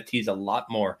about NFTs a lot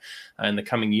more in the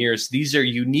coming years. These are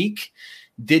unique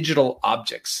digital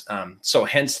objects. So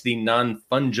hence the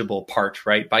non-fungible part,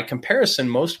 right? By comparison,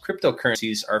 most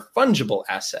cryptocurrencies are fungible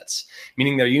assets,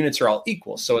 meaning their units are all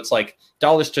equal. So it's like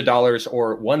dollars to dollars,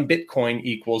 or one Bitcoin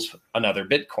equals another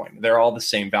Bitcoin. They're all the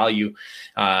same value.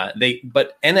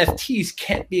 But NFTs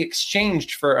can't be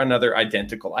exchanged for another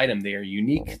identical item. They are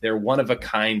unique. They're one of a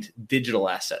kind digital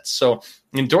assets. So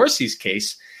in Dorsey's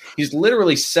case, he's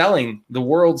literally selling the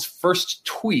world's first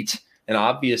tweet, an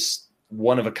obvious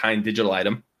one-of-a-kind digital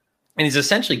item, and he's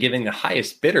essentially giving the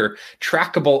highest bidder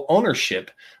trackable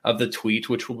ownership of the tweet,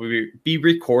 which will be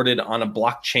recorded on a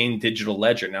blockchain digital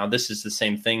ledger. Now, this is the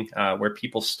same thing where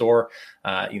people store,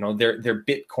 their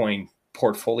Bitcoin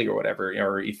portfolio or whatever,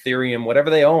 or Ethereum, whatever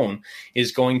they own,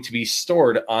 is going to be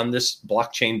stored on this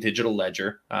blockchain digital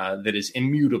ledger that is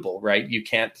immutable, right? You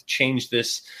can't change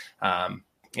this. Again,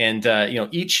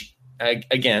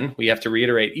 we have to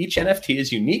reiterate, each NFT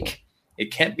is unique. It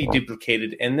can't be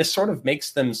duplicated. And this sort of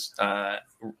makes them kind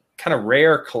of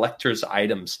rare collector's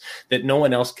items that no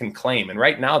one else can claim. And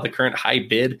right now, the current high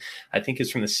bid, I think,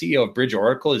 is from the CEO of Bridge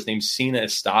Oracle. His name's Sina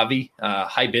Estavi.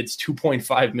 High bid's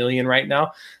 $2.5 million right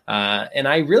now. And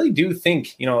I really do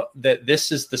think, that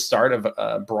this is the start of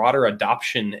a broader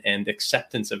adoption and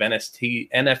acceptance of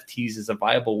NFTs as a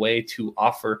viable way to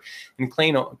offer and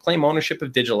claim ownership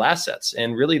of digital assets.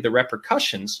 And really, the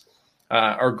repercussions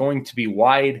are going to be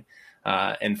wide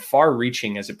and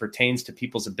far-reaching as it pertains to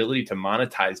people's ability to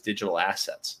monetize digital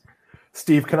assets.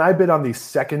 Steve, can I bid on the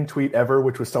second tweet ever,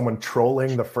 which was someone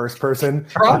trolling the first person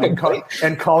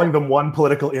and calling them one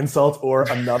political insult or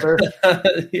another?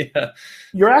 Yeah.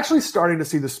 You're actually starting to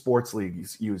see the sports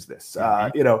leagues use this.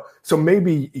 So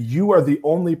maybe you are the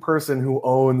only person who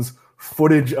owns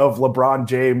footage of LeBron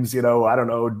James,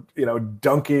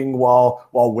 dunking while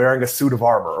wearing a suit of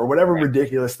armor or whatever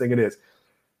ridiculous thing it is.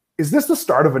 Is this the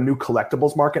start of a new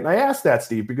collectibles market? And I ask that,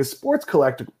 Steve, because sports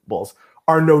collectibles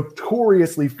are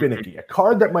notoriously finicky. A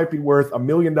card that might be worth $1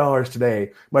 million today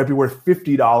might be worth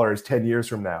 $50 10 years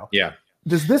from now. Yeah.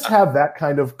 Does this have that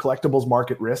kind of collectibles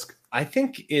market risk? I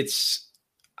think it's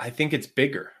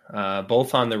bigger,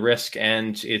 both on the risk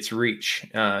and its reach.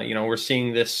 We're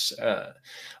seeing this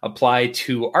apply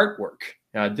to artwork.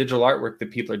 Digital artwork that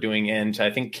people are doing. And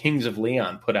I think Kings of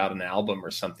Leon put out an album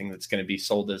or something that's going to be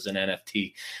sold as an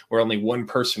NFT where only one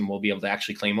person will be able to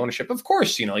actually claim ownership. Of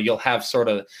course, you'll have sort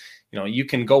of, you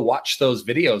can go watch those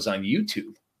videos on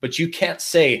YouTube, but you can't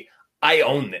say, I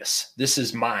own this. This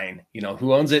is mine.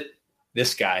 Who owns it?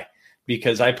 This guy,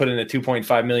 because I put in a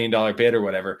 $2.5 million bid or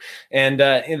whatever. And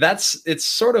it's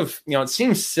sort of, it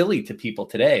seems silly to people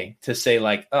today to say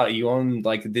like, oh, you own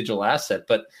like a digital asset,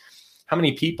 but how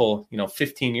many people,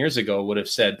 15 years ago would have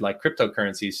said like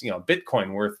cryptocurrencies,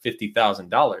 Bitcoin worth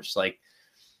 $50,000,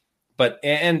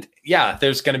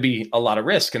 there's going to be a lot of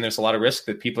risk, and there's a lot of risk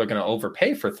that people are going to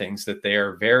overpay for things that they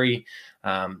are very,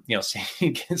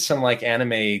 seeing some like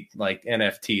anime, like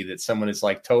NFT that someone is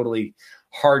like totally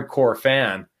hardcore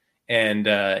fan. And,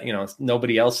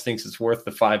 nobody else thinks it's worth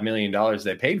the $5 million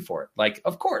they paid for it. Like,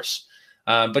 of course,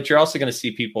 But you're also going to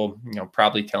see people,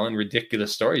 probably telling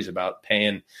ridiculous stories about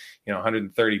paying,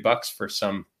 $130 for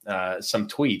some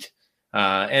tweet.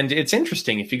 And it's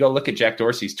interesting if you go look at Jack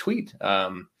Dorsey's tweet.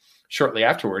 Shortly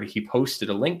afterward, he posted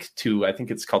a link to, I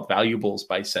think it's called Valuables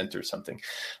by Cent or something,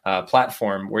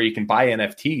 platform where you can buy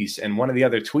NFTs. And one of the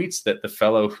other tweets that the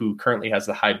fellow who currently has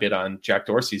the high bid on Jack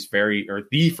Dorsey's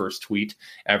the first tweet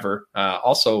ever,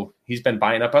 also he's been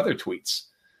buying up other tweets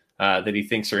that he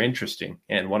thinks are interesting.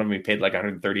 And one of them he paid like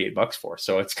 $138 for.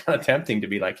 So it's kind of tempting to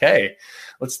be like, hey,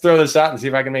 let's throw this out and see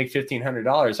if I can make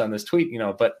 $1,500 on this tweet,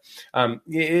 but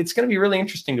it's going to be really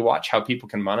interesting to watch how people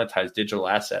can monetize digital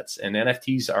assets, and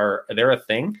NFTs they're a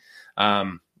thing.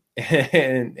 And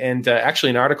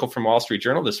actually an article from Wall Street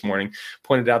Journal this morning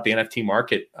pointed out the NFT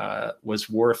market was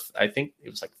worth, I think it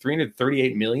was like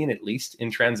 338 million at least in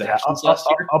transactions last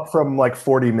year. Up from like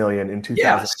 40 million in 2000.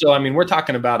 Yeah. So, I mean, we're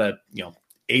talking about a,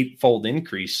 8-fold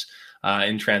increase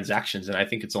in transactions. And I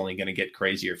think it's only going to get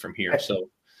crazier from here. So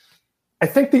I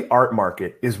think the art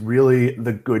market is really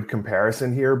the good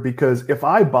comparison here, because if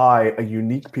I buy a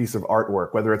unique piece of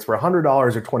artwork, whether it's for $100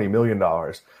 or $20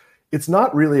 million, it's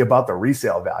not really about the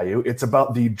resale value. It's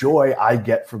about the joy I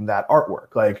get from that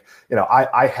artwork. Like,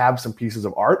 I have some pieces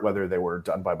of art, whether they were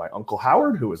done by my Uncle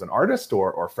Howard, who is an artist,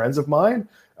 or friends of mine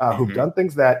who've done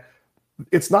things that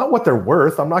it's not what they're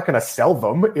worth. I'm not going to sell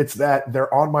them. It's that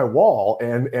they're on my wall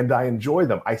and I enjoy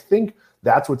them. I think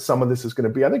that's what some of this is going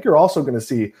to be. I think you're also going to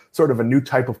see sort of a new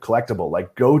type of collectible,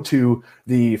 like go to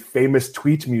the famous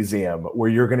tweet museum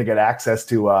where you're going to get access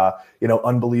to,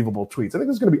 unbelievable tweets. I think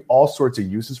there's going to be all sorts of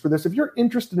uses for this. If you're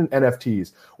interested in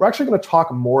NFTs, we're actually going to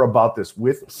talk more about this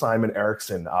with Simon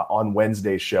Erickson on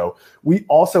Wednesday's show. We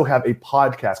also have a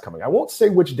podcast coming. I won't say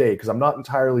which day because I'm not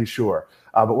entirely sure.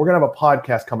 But we're going to have a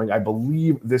podcast coming, I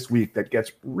believe, this week that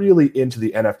gets really into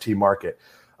the NFT market.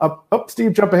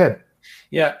 Steve, jump ahead.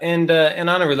 Yeah, and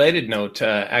on a related note,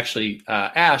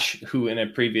 Ash, who in a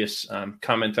previous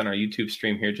comment on our YouTube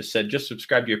stream here just said, just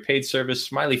subscribe to your paid service.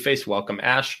 Smiley face, welcome,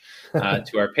 Ash,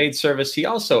 to our paid service. He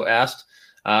also asked,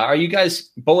 are you guys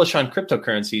bullish on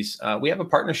cryptocurrencies? We have a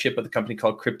partnership with a company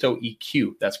called Crypto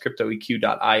EQ. That's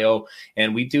cryptoeq.io.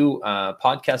 And we do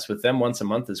podcasts with them once a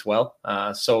month as well.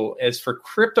 So as for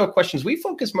crypto questions, we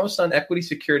focus most on equity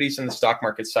securities and the stock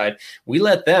market side. We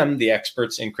let them, the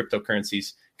experts in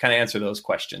cryptocurrencies, kind of answer those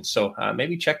questions. So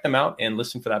maybe check them out and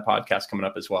listen for that podcast coming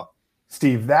up as well.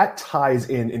 Steve, that ties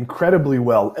in incredibly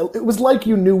well. It was like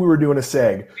you knew we were doing a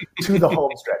seg to the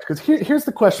home stretch. Because here's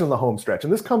the question on the home stretch.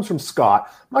 And this comes from Scott.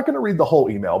 I'm not going to read the whole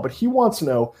email, but he wants to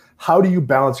know, how do you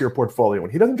balance your portfolio? And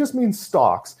he doesn't just mean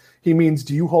stocks. He means,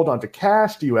 do you hold on to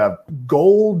cash? Do you have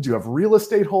gold? Do you have real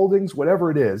estate holdings?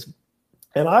 Whatever it is.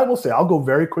 And I will say, I'll go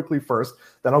very quickly first.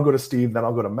 Then I'll go to Steve. Then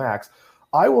I'll go to Max.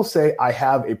 I will say I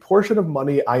have a portion of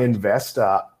money I invest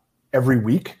every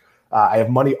week. I have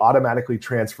money automatically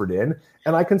transferred in,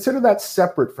 and I consider that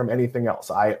separate from anything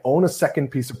else. I own a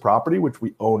second piece of property, which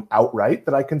we own outright,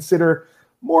 that I consider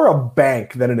more a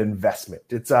bank than an investment.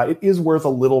 It is worth a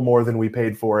little more than we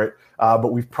paid for it,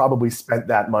 but we've probably spent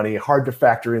that money. Hard to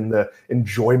factor in the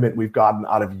enjoyment we've gotten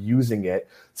out of using it.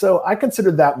 So I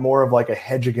consider that more of like a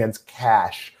hedge against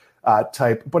cash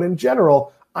type. But in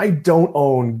general, I don't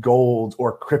own gold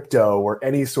or crypto or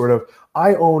any sort of,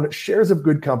 I own shares of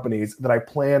good companies that I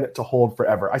plan to hold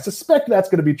forever. I suspect that's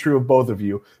going to be true of both of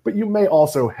you, but you may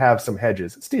also have some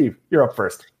hedges. Steve, you're up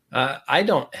first. I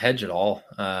don't hedge at all.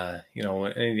 I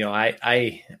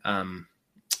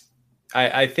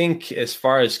think as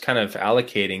far as kind of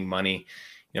allocating money,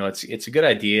 it's a good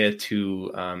idea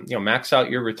to, max out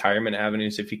your retirement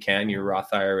avenues if you can, your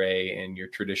Roth IRA and your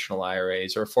traditional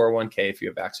IRAs, or 401k if you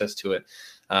have access to it.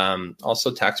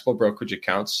 Also taxable brokerage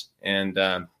accounts. And,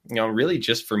 really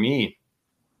just for me,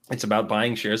 it's about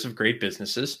buying shares of great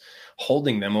businesses,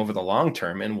 holding them over the long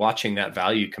term and watching that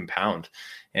value compound.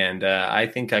 And I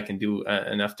think I can do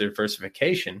enough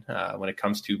diversification when it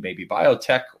comes to maybe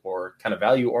biotech or kind of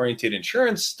value-oriented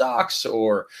insurance stocks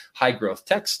or high-growth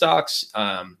tech stocks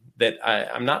that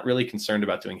I'm not really concerned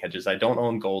about doing hedges. I don't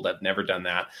own gold. I've never done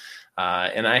that.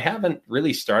 And I haven't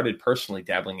really started personally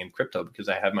dabbling in crypto because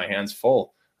I have my hands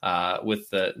full with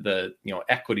the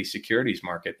equity securities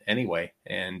market anyway.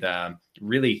 And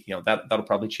really, that'll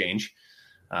probably change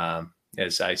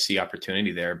as I see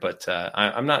opportunity there. But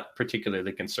I'm not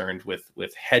particularly concerned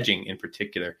with hedging in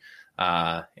particular.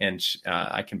 And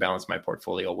I can balance my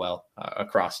portfolio well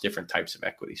across different types of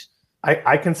equities.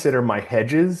 I consider my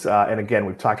hedges, and again,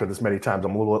 we've talked about this many times,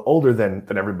 I'm a little bit older than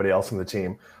everybody else on the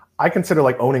team. I consider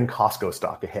like owning Costco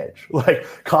stock a hedge. Like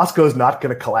Costco is not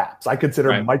going to collapse. I consider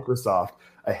Microsoft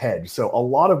a hedge. So a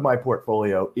lot of my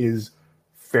portfolio is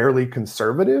fairly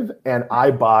conservative, and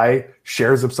I buy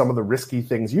shares of some of the risky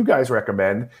things you guys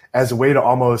recommend as a way to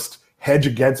almost hedge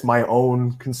against my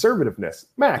own conservativeness.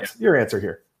 Max, your answer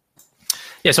here.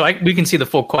 Yeah, so we can see the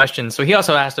full question. So he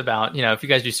also asked about, if you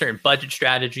guys do certain budget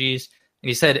strategies, and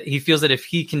he said he feels that if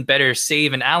he can better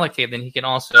save and allocate, then he can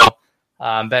also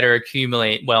better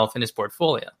accumulate wealth in his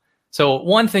portfolio. So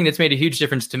one thing that's made a huge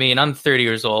difference to me, and I'm 30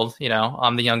 years old,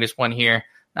 I'm the youngest one here,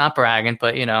 not bragging,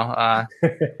 but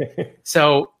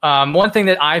so one thing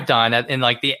that I've done in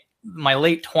like my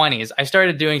late 20s, I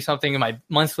started doing something in my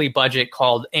monthly budget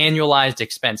called annualized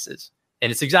expenses.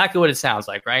 And it's exactly what it sounds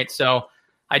like, right? So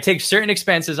I take certain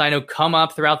expenses I know come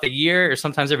up throughout the year or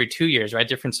sometimes every 2 years, right?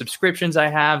 Different subscriptions I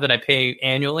have that I pay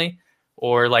annually,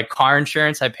 or like car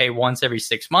insurance I pay once every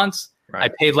 6 months. Right.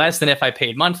 I pay less than if I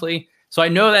paid monthly. So I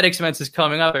know that expense is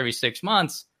coming up every 6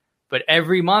 months, but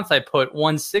every month I put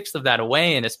 1/6 of that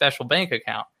away in a special bank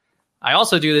account. I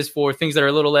also do this for things that are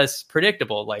a little less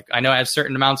predictable. Like I know I have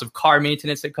certain amounts of car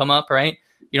maintenance that come up, right?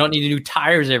 You don't need new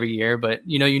tires every year, but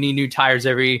you need new tires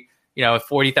every,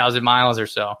 40,000 miles or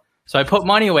so. So I put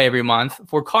money away every month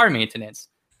for car maintenance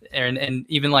and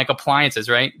even like appliances,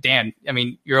 right? Dan, I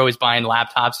mean, you're always buying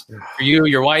laptops for you,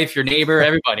 your wife, your neighbor,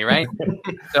 everybody, right?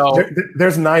 So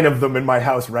there's 9 of them in my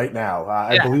house right now.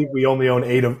 I believe we only own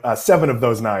 7 of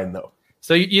those 9 though.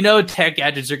 So, tech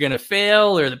gadgets are going to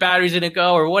fail or the battery's going to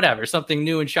go or whatever, something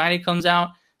new and shiny comes out.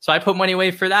 So I put money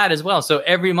away for that as well. So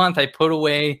every month I put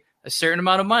away a certain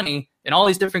amount of money in all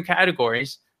these different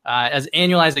categories as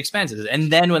annualized expenses.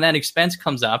 And then when that expense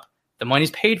comes up, the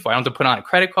money's paid for. I don't have to put on a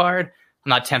credit card. I'm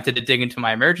not tempted to dig into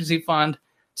my emergency fund.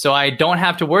 So I don't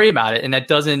have to worry about it. And that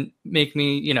doesn't make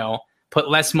me, put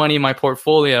less money in my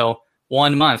portfolio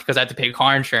 1 month because I have to pay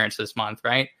car insurance this month,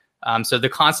 right? So the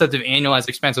concept of annualized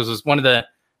expenses was one of the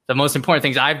most important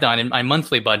things I've done in my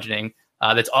monthly budgeting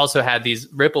that's also had these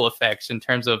ripple effects in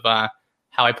terms of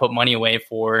how I put money away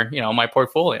for, my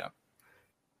portfolio.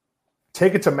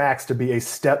 Take it to Max to be a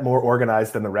step more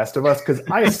organized than the rest of us, because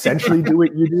I essentially do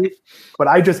what you do, but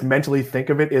I just mentally think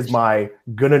of it as my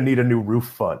gonna need a new roof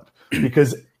fund.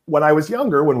 Because when I was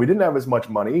younger, when we didn't have as much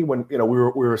money, when we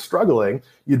were struggling,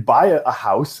 you'd buy a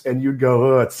house and you'd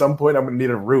go, at some point I'm gonna need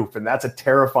a roof, and that's a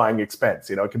terrifying expense.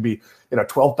 It can be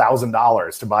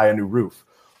 $12,000 to buy a new roof.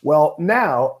 Well,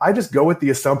 now I just go with the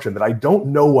assumption that I don't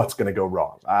know what's going to go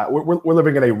wrong. We're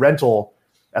living in a rental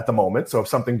at the moment. So if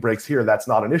something breaks here, that's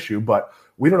not an issue, but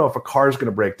we don't know if a car is going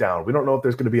to break down. We don't know if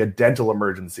there's going to be a dental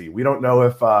emergency. We don't know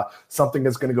if something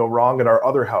is going to go wrong at our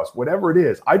other house, whatever it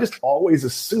is. I just always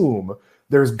assume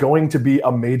there's going to be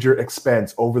a major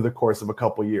expense over the course of a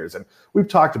couple of years. And we've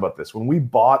talked about this. When we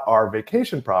bought our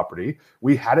vacation property,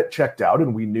 we had it checked out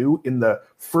and we knew in the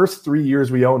first 3 years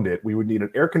we owned it, we would need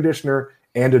an air conditioner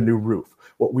and a new roof.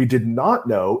 What we did not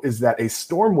know is that a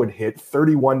storm would hit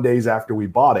 31 days after we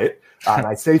bought it. And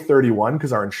I say 31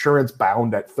 because our insurance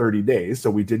bound at 30 days. So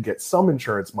we did get some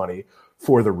insurance money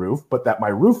for the roof, but that my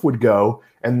roof would go,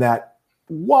 and that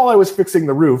while I was fixing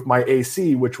the roof, my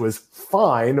AC, which was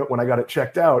fine when I got it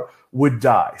checked out, would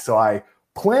die. So I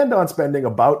planned on spending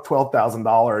about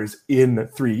 $12,000 in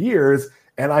 3 years,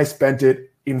 and I spent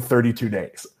it in 32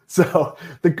 days. So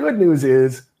the good news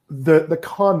is, the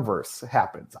converse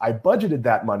happens. I budgeted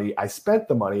that money. I spent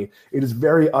the money. It is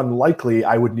very unlikely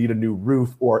I would need a new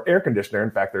roof or air conditioner.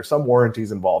 In fact, there's some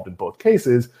warranties involved in both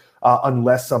cases,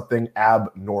 unless something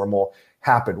abnormal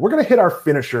happened. We're going to hit our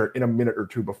finisher in a minute or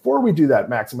two. Before we do that,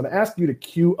 Max, I'm going to ask you to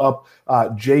queue up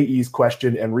J.E.'s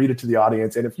question and read it to the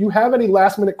audience. And if you have any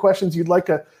last minute questions you'd like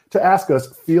to ask us,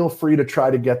 feel free to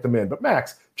try to get them in. But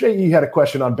Max, J.E. had a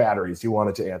question on batteries you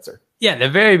wanted to answer. Yeah, the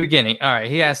very beginning. All right,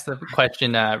 he asked the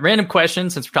question, random question,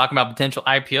 since we're talking about potential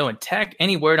IPO and tech.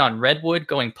 Any word on Redwood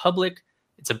going public?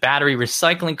 It's a battery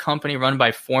recycling company run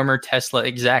by former Tesla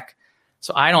exec.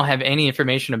 So I don't have any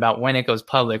information about when it goes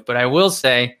public, but I will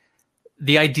say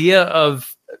the idea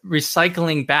of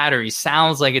recycling batteries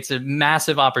sounds like it's a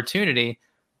massive opportunity,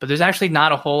 but there's actually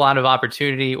not a whole lot of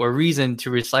opportunity or reason to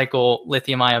recycle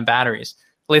lithium-ion batteries.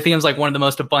 Lithium is like one of the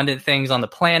most abundant things on the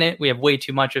planet. We have way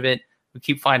too much of it. We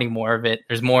keep finding more of it.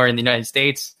 There's more in the United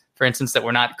States, for instance, that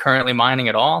we're not currently mining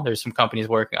at all. There's some companies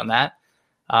working on that.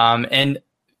 And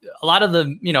a lot of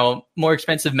the, more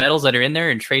expensive metals that are in there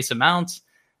in trace amounts,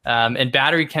 and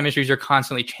battery chemistries are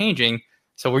constantly changing.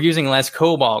 So we're using less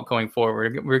cobalt going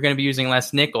forward. We're going to be using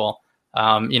less nickel.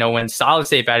 When solid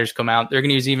state batteries come out, they're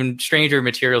going to use even stranger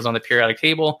materials on the periodic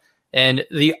table. And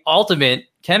the ultimate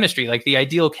chemistry, like the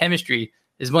ideal chemistry,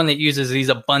 is one that uses these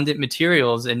abundant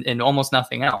materials and almost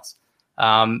nothing else.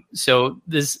 So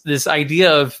this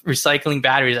idea of recycling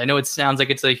batteries, I know it sounds like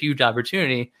it's a huge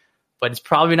opportunity, but it's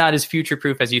probably not as future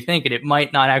proof as you think, and it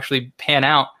might not actually pan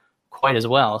out quite as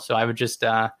well. So I would just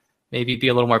maybe be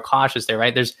a little more cautious there,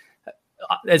 right? This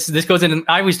goes in,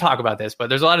 I always talk about this, but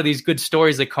there's a lot of these good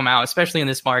stories that come out, especially in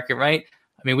this market, right?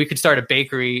 I mean, we could start a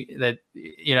bakery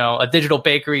a digital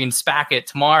bakery in SPAC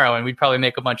tomorrow, and we'd probably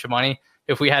make a bunch of money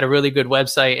if we had a really good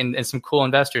website and some cool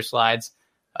investor slides.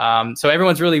 So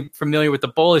everyone's really familiar with the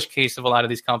bullish case of a lot of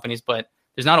these companies, but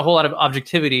there's not a whole lot of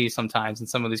objectivity sometimes in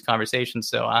some of these conversations.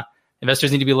 So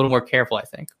investors need to be a little more careful, I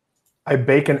think. I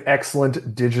bake an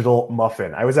excellent digital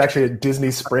muffin. I was actually at Disney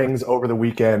Springs over the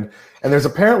weekend, and there's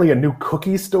apparently a new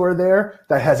cookie store there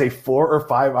that has a 4 or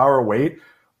 5 hour wait.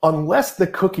 Unless the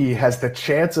cookie has the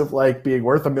chance of being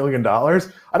worth $1 million,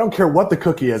 I don't care what the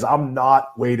cookie is. I'm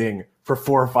not waiting for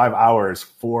 4 or 5 hours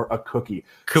for a cookie.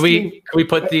 Could we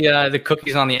put the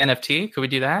cookies on the NFT? Could we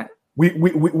do that?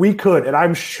 We could, and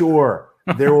I'm sure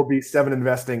there will be 7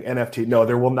 Investing NFT. No,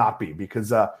 there will not be,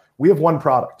 because we have one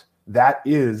product. That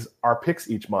is our picks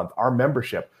each month, our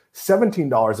membership,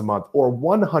 $17 a month or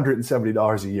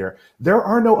 $170 a year. There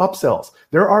are no upsells.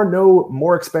 There are no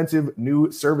more expensive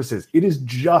new services. It is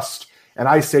just, and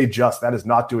I say just, that is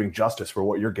not doing justice for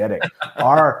what you're getting.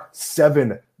 Our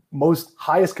 7 most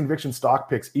highest conviction stock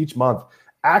picks each month,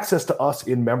 access to us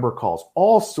in member calls,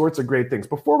 all sorts of great things.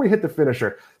 Before we hit the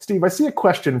finisher, Steve, I see a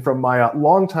question from my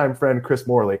longtime friend, Chris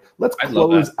Morley. Let's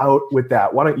close out with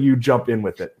that. Why don't you jump in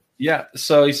with it? Yeah.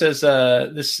 So he says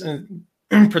this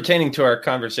pertaining to our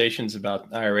conversations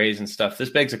about IRAs and stuff,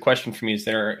 this begs a question for me. Is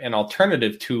there an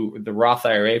alternative to the Roth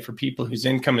IRA for people whose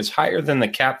income is higher than the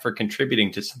cap for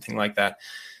contributing to something like that?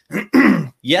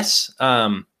 Yes.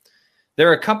 There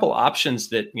are a couple options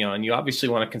that, and you obviously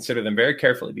want to consider them very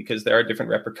carefully because there are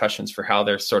different repercussions for how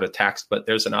they're sort of taxed. But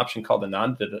there's an option called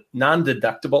the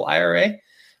non-deductible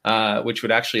IRA, which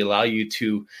would actually allow you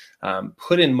to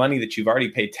put in money that you've already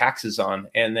paid taxes on,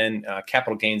 and then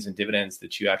capital gains and dividends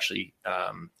that you actually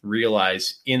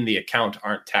realize in the account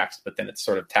aren't taxed, but then it's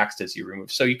sort of taxed as you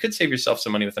remove. So you could save yourself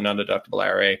some money with a non-deductible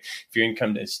IRA if your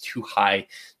income is too high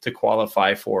to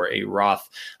qualify for a Roth.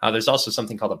 There's also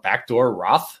something called a backdoor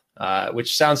Roth,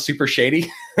 which sounds super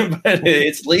shady, but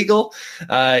it's legal.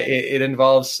 It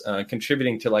involves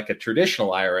contributing to a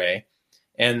traditional IRA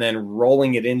and then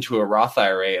rolling it into a Roth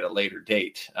IRA at a later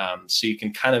date. So you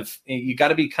can you got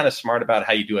to be kind of smart about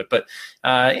how you do it. But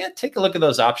take a look at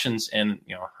those options and,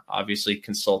 obviously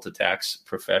consult a tax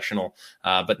professional.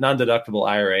 But non-deductible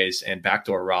IRAs and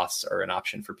backdoor Roths are an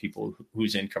option for people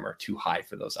whose income are too high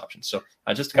for those options. So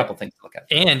just a couple things to look at.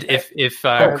 And if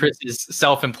Chris is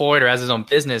self-employed or has his own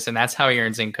business and that's how he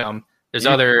earns income, there's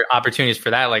other opportunities for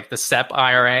that, like the SEP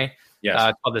IRA. Yes.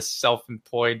 It's called the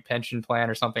self-employed pension plan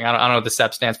or something. I don't know what the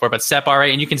SEP stands for, but SEP IRA,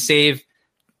 and you can save,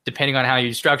 depending on how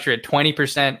you structure it,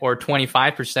 20% or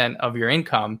 25% of your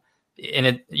income.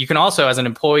 And you can also, as an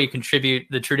employee, contribute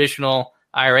the traditional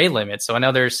IRA limit. So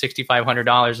another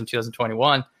 $6,500 in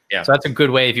 2021. Yeah. So that's a good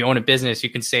way. If you own a business,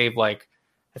 you can save I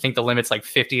think the limit's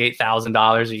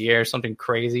 $58,000 a year, something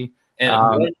crazy.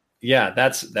 And yeah,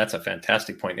 that's a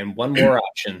fantastic point. And one more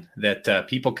option that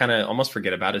people kind of almost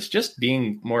forget about is just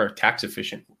being more tax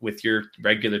efficient with your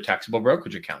regular taxable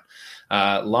brokerage account.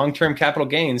 Long-term capital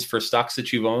gains for stocks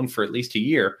that you've owned for at least a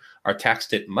year are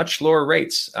taxed at much lower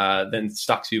rates than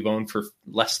stocks you've owned for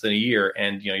less than a year.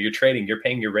 And you're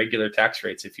paying your regular tax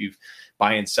rates if you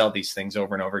buy and sell these things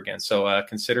over and over again. So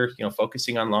consider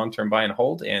focusing on long-term buy and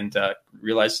hold, and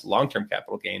realize long-term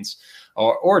capital gains,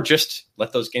 or just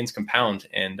let those gains compound,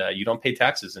 and you don't pay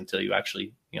taxes until you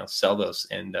actually sell those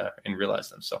and realize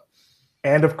them. So.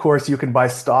 And of course, you can buy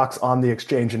stocks on the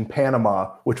exchange in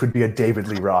Panama, which would be a David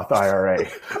Lee Roth IRA.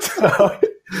 So,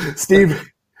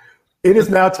 Steve, it is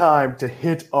now time to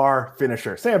hit our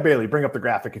finisher. Sam Bailey, bring up the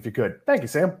graphic if you could. Thank you,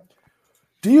 Sam.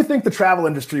 Do you think the travel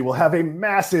industry will have a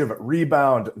massive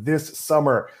rebound this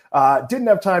summer? Didn't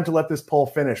have time to let this poll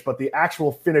finish, but the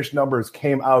actual finish numbers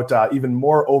came out even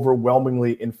more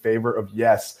overwhelmingly in favor of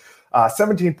yes.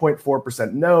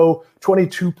 17.4% no,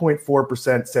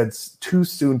 22.4% said too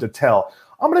soon to tell.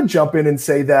 I'm going to jump in and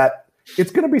say that it's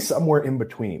going to be somewhere in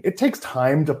between. It takes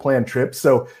time to plan trips.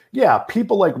 So yeah,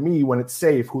 people like me, when it's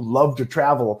safe, who love to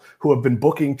travel, who have been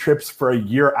booking trips for a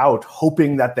year out,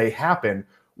 hoping that they happen,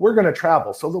 we're going to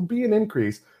travel. So there'll be an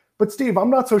increase. But Steve, I'm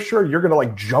not so sure you're going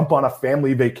to jump on a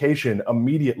family vacation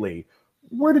immediately.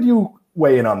 Where did you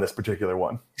weigh in on this particular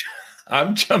one?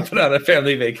 I'm jumping on a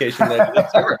family vacation later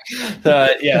this summer.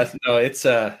 It's.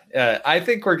 I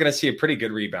think we're going to see a pretty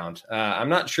good rebound. I'm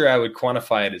not sure I would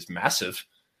quantify it as massive,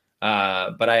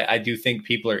 but I do think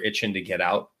people are itching to get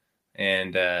out.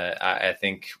 And I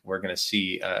think we're going to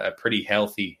see a pretty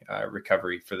healthy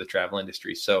recovery for the travel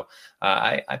industry. So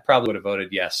I probably would have voted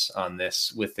yes on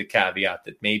this, with the caveat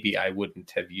that maybe I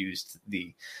wouldn't have used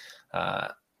the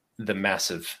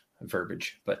massive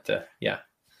verbiage. But yeah.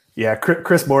 Yeah,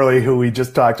 Chris Morley, who we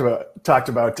just talked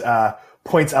about,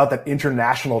 points out that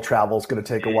international travel is going to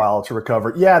take a while to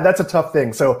recover. Yeah, that's a tough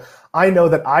thing. So I know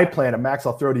that I plan, and Max,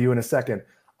 I'll throw to you in a second.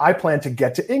 I plan to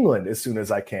get to England as soon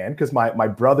as I can, because my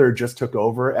brother just took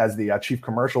over as the chief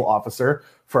commercial officer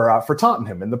for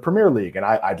Tottenham in the Premier League, and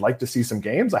I'd like to see some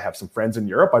games. I have some friends in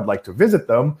Europe. I'd like to visit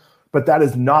them, but that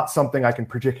is not something I can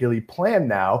particularly plan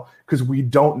now, because we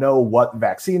don't know what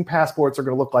vaccine passports are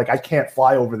going to look like. I can't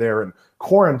fly over there and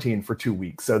quarantine for 2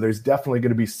 weeks. So there's definitely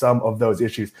going to be some of those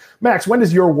issues. Max, when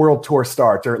does your world tour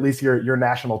start, or at least your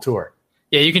national tour?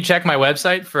 Yeah, you can check my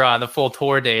website for the full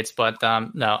tour dates, but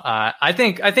I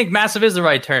think massive is the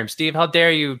right term. Steve, how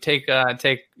dare you take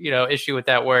issue with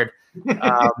that word?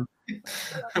 I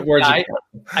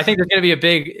think there's going to be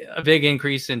a big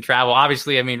increase in travel.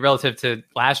 Obviously, I mean, relative to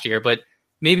last year, but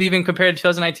maybe even compared to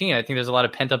 2019. I think there's a lot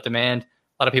of pent up demand. A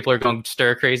lot of people are going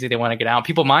stir crazy. They want to get out.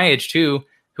 People my age too,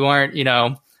 who aren't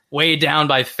weighed down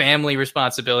by family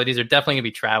responsibilities, are definitely going to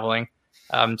be traveling.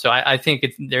 So I think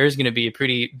there is going to be a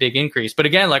pretty big increase. But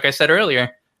again, like I said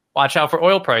earlier, watch out for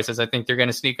oil prices. I think they're going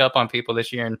to sneak up on people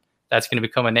this year, and that's going to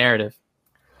become a narrative.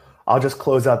 I'll just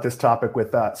close out this topic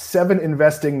with 7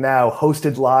 Investing Now,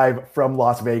 hosted live from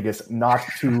Las Vegas not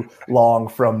too long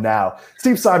from now.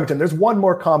 Steve Simonton, there's one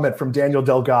more comment from Daniel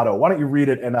Delgado. Why don't you read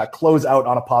it and close out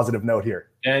on a positive note here?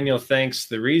 Daniel, thanks.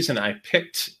 The reason I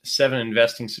picked 7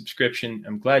 Investing subscription,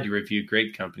 I'm glad you reviewed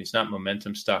great companies, not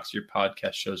momentum stocks. Your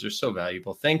podcast shows are so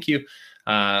valuable. Thank you.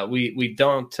 We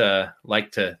don't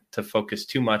like to focus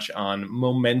too much on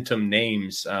momentum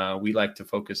names. We like to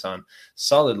focus on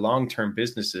solid long-term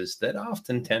businesses that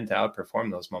often tend to outperform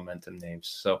those momentum names.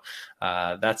 So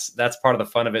that's part of the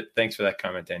fun of it. Thanks for that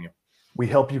comment, Daniel. We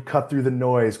help you cut through the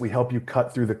noise. We help you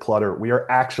cut through the clutter. We are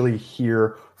actually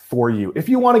here for you. If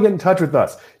you want to get in touch with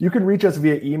us, you can reach us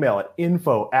via email at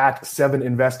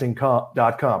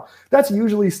info@7investing.com. That's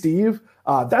usually Steve.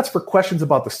 That's for questions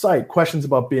about the site, questions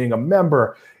about being a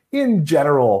member. In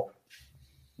general,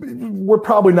 we're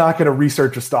probably not going to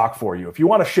research a stock for you. If you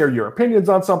want to share your opinions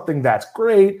on something, that's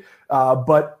great.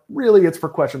 But really, it's for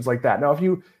questions like that. Now, if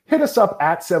you hit us up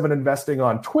at 7Investing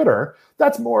on Twitter,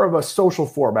 that's more of a social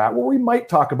format where we might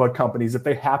talk about companies if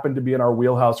they happen to be in our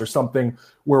wheelhouse or something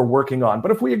we're working on.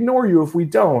 But if we ignore you, if we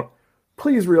don't,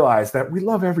 please realize that we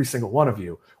love every single one of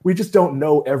you. We just don't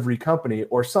know every company,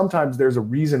 or sometimes there's a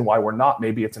reason why we're not.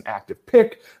 Maybe it's an active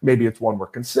pick. Maybe it's one we're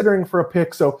considering for a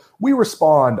pick. So we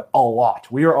respond a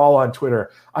lot. We are all on Twitter.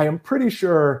 I am pretty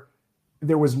sure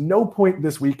there was no point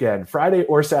this weekend, Friday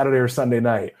or Saturday or Sunday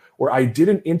night, where I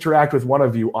didn't interact with one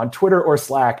of you on Twitter or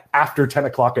Slack after 10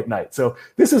 o'clock at night. So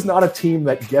this is not a team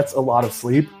that gets a lot of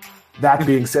sleep. That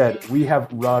being said, we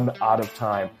have run out of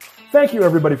time. Thank you,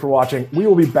 everybody, for watching. We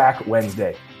will be back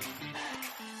Wednesday.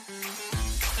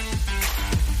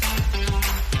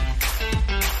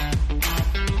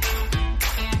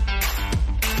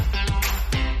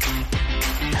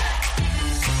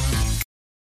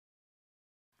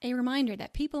 A reminder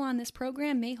that people on this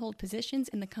program may hold positions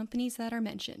in the companies that are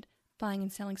mentioned. Buying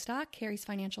and selling stock carries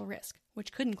financial risk,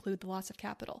 which could include the loss of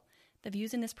capital. The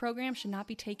views in this program should not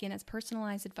be taken as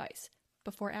personalized advice.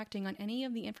 Before acting on any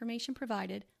of the information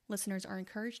provided, listeners are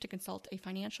encouraged to consult a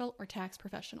financial or tax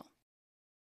professional.